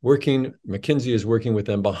COP28, McKinsey is working with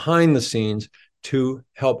them behind the scenes to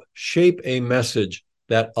help shape a message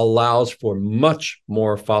that allows for much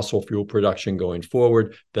more fossil fuel production going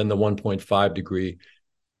forward than the 1.5 degree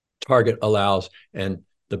target allows. And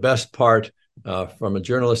the best part from a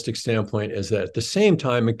journalistic standpoint is that at the same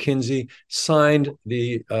time, McKinsey signed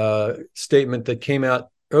the statement that came out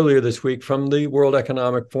earlier this week from the World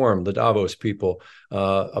Economic Forum, the Davos people,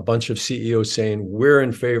 a bunch of CEOs saying we're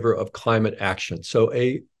in favor of climate action. So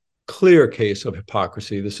a clear case of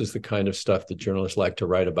hypocrisy. This is the kind of stuff that journalists like to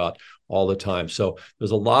write about all the time. So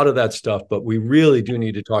there's a lot of that stuff, but we really do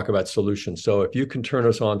need to talk about solutions. So if you can turn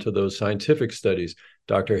us on to those scientific studies,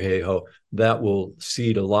 Dr. Hayhoe, that will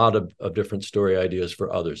seed a lot of different story ideas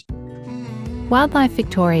for others. Wildlife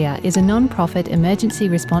Victoria is a non-profit emergency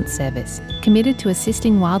response service committed to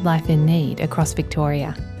assisting wildlife in need across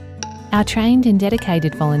Victoria. Our trained and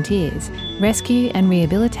dedicated volunteers rescue and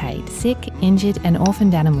rehabilitate sick, injured and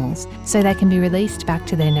orphaned animals so they can be released back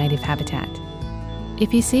to their native habitat.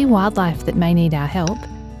 If you see wildlife that may need our help,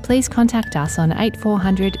 please contact us on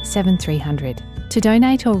 8400 7300. To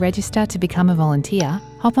donate or register to become a volunteer,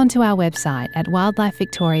 hop onto our website at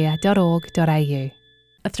wildlifevictoria.org.au.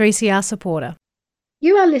 A 3CR supporter.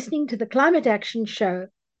 You are listening to the Climate Action Show,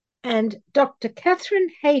 and Dr. Katharine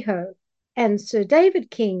Hayhoe and Sir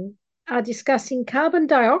David King are discussing carbon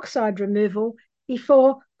dioxide removal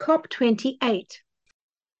before COP28.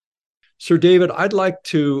 Sir David, I'd like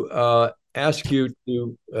to ask you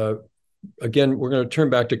to, again, we're going to turn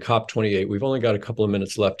back to COP28. We've only got a couple of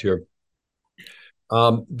minutes left here.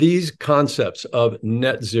 These concepts of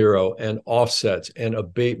net zero and offsets and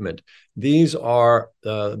abatement, these are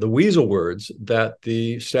the weasel words that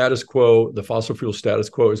the status quo, the fossil fuel status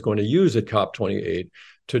quo, is going to use at COP28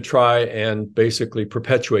 to try and basically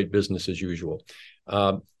perpetuate business as usual.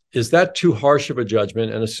 Is that too harsh of a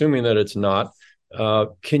judgment? And assuming that it's not,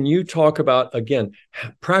 can you talk about, again,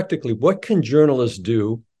 practically what can journalists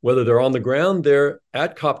do, whether they're on the ground there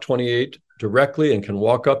at COP28 directly and can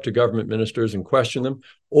walk up to government ministers and question them,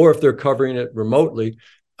 or if they're covering it remotely,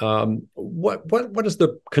 what is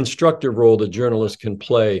the constructive role that journalists can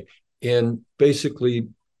play in basically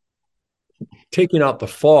taking out the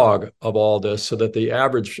fog of all this so that the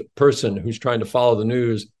average person who's trying to follow the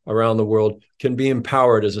news around the world can be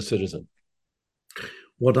empowered as a citizen?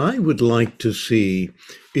 What I would like to see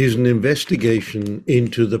is an investigation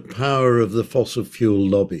into the power of the fossil fuel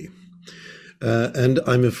lobby. And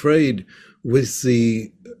I'm afraid with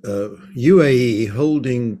the UAE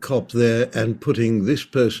holding COP there and putting this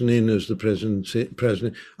person in as the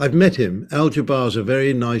president, I've met him. Al-Jaber is a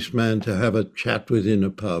very nice man to have a chat with in a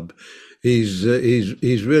pub. He's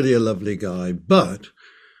really a lovely guy. But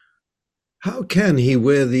how can he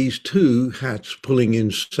wear these two hats pulling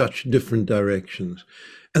in such different directions?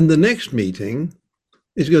 And the next meeting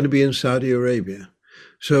is going to be in Saudi Arabia.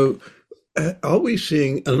 So are we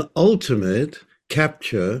seeing an ultimate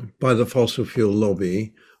capture by the fossil fuel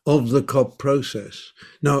lobby of the COP process?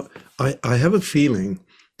 Now, I have a feeling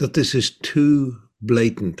that this is too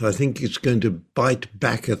blatant. I think it's going to bite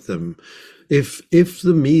back at them. If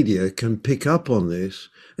the media can pick up on this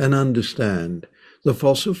and understand, the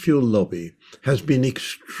fossil fuel lobby has been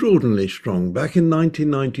extraordinarily strong. Back in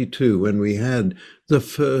 1992, when we had the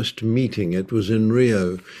first meeting, it was in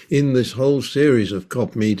Rio, in this whole series of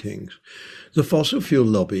COP meetings, the fossil fuel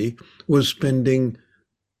lobby was spending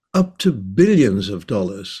up to billions of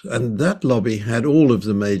dollars, and that lobby had all of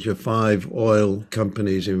the major 5 oil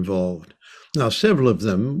companies involved. Now, several of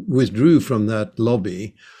them withdrew from that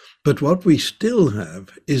lobby, but what we still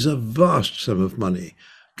have is a vast sum of money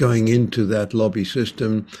going into that lobby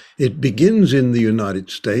system. It begins in the United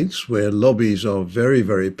States, where lobbies are very,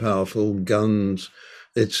 very powerful, guns,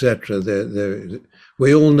 etc.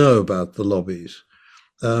 We all know about the lobbies.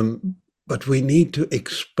 But we need to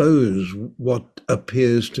expose what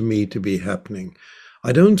appears to me to be happening.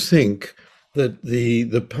 I don't think that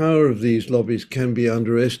the power of these lobbies can be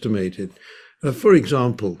underestimated. For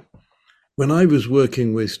example, when I was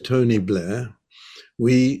working with Tony Blair,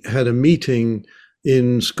 we had a meeting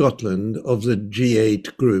in Scotland of the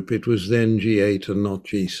G8 group. It was then G8 and not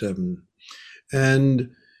G7.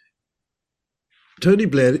 And Tony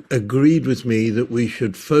Blair agreed with me that we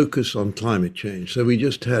should focus on climate change. So we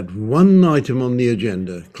just had one item on the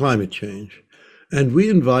agenda, climate change. And we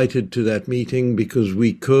invited to that meeting, because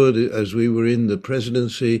we could, as we were in the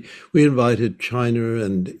presidency, we invited China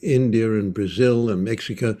and India and Brazil and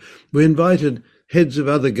Mexico. We invited heads of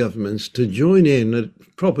other governments to join in a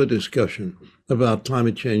proper discussion about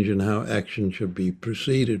climate change and how action should be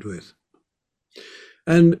proceeded with.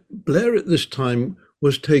 And Blair at this time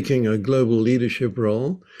was taking a global leadership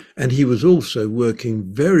role, and he was also working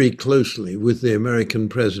very closely with the American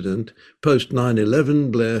president. Post 9/11,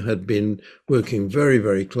 Blair had been working very,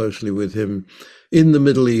 very closely with him in the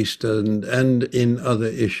Middle East and in other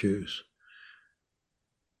issues.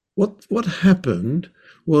 What happened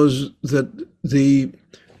was that the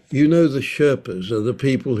Sherpas are the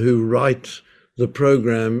people who write the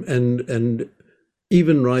program and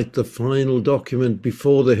even write the final document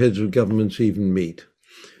before the heads of governments even meet.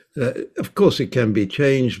 Of course, it can be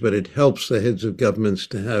changed, but it helps the heads of governments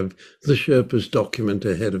to have the Sherpas document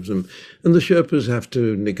ahead of them. And the Sherpas have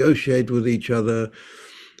to negotiate with each other.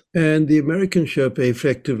 And the American Sherpa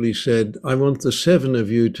effectively said, I want the 7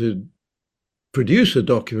 of you to produce a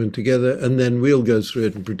document together, and then we'll go through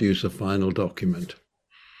it and produce a final document.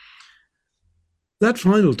 That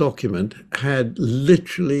final document had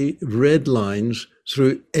literally red lines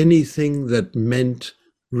through anything that meant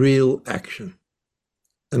real action.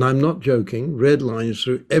 And I'm not joking, red lines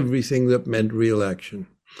through everything that meant real action.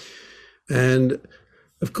 And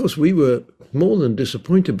of course, we were more than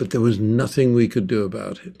disappointed, but there was nothing we could do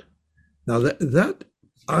about it. Now,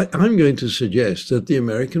 I'm going to suggest that the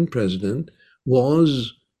American president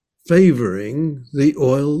was favoring the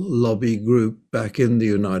oil lobby group back in the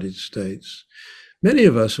United States. Many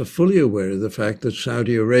of us are fully aware of the fact that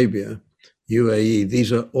Saudi Arabia, UAE,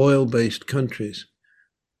 these are oil-based countries.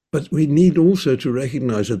 But we need also to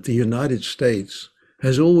recognize that the United States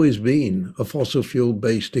has always been a fossil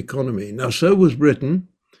fuel-based economy. Now, so was Britain,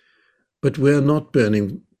 but we're not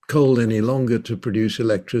burning coal any longer to produce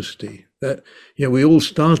electricity. We all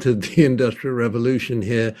started the Industrial Revolution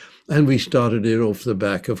here, and we started it off the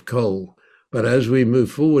back of coal. But as we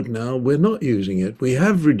move forward now, we're not using it. We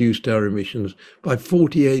have reduced our emissions by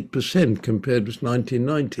 48% compared with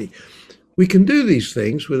 1990. We can do these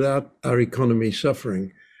things without our economy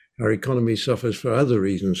suffering. Our economy suffers for other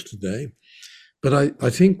reasons today. But I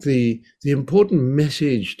think the important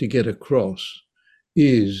message to get across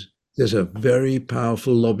is there's a very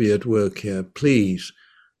powerful lobby at work here. Please,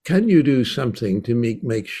 can you do something to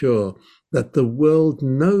make sure that the world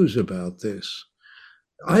knows about this?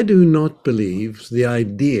 I do not believe the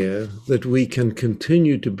idea that we can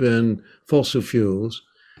continue to burn fossil fuels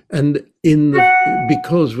and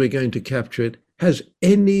because we're going to capture it has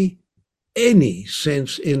any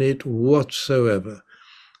sense in it whatsoever.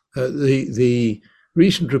 The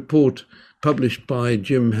recent report published by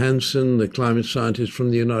Jim Hansen, the climate scientist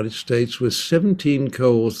from the United States, with 17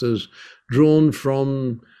 co-authors drawn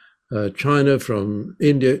from China, from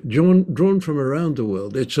India, drawn from around the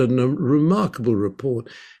world. It's a remarkable report.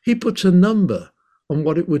 He puts a number on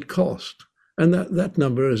what it would cost. And that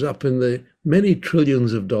number is up in the many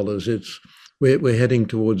trillions of dollars. We're heading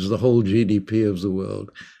towards the whole GDP of the world.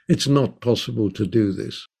 It's not possible to do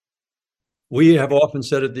this. We have often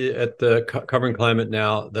said at the Covering Climate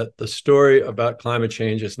Now that the story about climate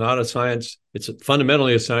change is not a science. It's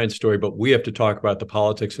fundamentally a science story, but we have to talk about the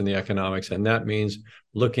politics and the economics. And that means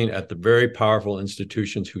looking at the very powerful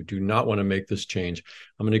institutions who do not want to make this change.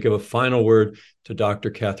 I'm going to give a final word to Dr.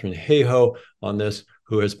 Katharine Hayhoe on this,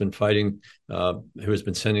 who has been fighting, who has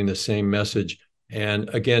been sending the same message. And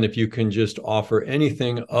again, if you can just offer any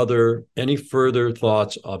further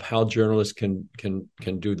thoughts of how journalists can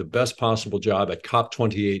do the best possible job at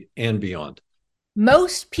COP28 and beyond.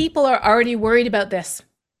 Most people are already worried about this,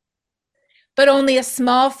 but only a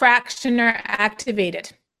small fraction are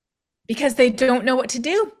activated because they don't know what to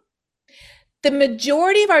do. The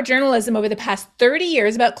majority of our journalism over the past 30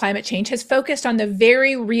 years about climate change has focused on the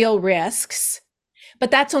very real risks,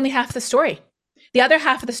 but that's only half the story. The other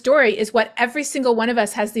half of the story is what every single one of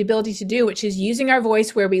us has the ability to do, which is using our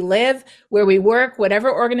voice where we live, where we work,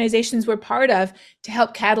 whatever organizations we're part of, to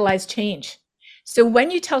help catalyze change. So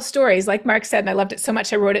when you tell stories, like Mark said, and I loved it so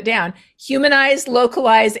much I wrote it down, humanize,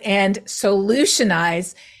 localize, and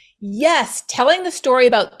solutionize. Yes, telling the story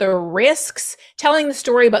about the risks, telling the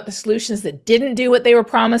story about the solutions that didn't do what they were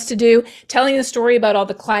promised to do, telling the story about all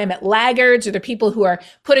the climate laggards or the people who are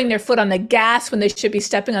putting their foot on the gas when they should be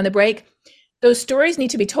stepping on the brake. Those stories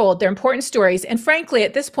need to be told. They're important stories. And frankly,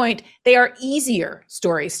 at this point, they are easier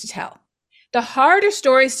stories to tell. The harder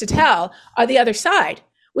stories to tell are the other side,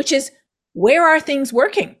 which is, where are things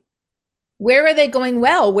working? Where are they going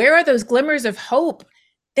well? Where are those glimmers of hope?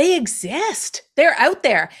 They exist. They're out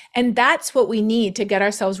there. And that's what we need to get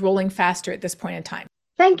ourselves rolling faster at this point in time.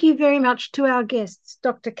 Thank you very much to our guests,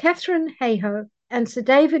 Dr. Katharine Hayhoe and Sir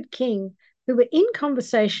David King, who were in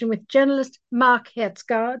conversation with journalist Mark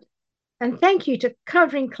Hertsgaard. And thank you to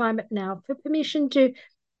Covering Climate Now for permission to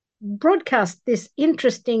broadcast this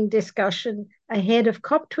interesting discussion ahead of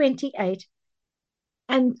COP28.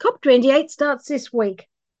 And COP28 starts this week.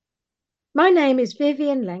 My name is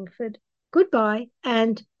Vivien Langford. Goodbye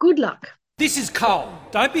and good luck. This is coal.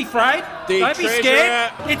 Don't be afraid. Don't be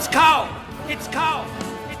scared. It's coal. It's coal.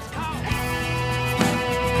 It's coal.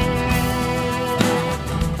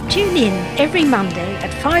 Tune in every Monday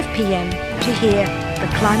at 5 p.m. to hear the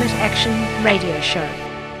Climate Action Radio Show.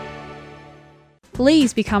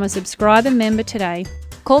 Please become a subscriber member today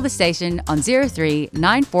Call the station on 03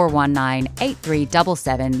 9419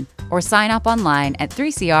 8377 or sign up online at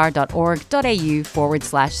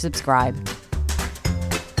 3cr.org.au/subscribe.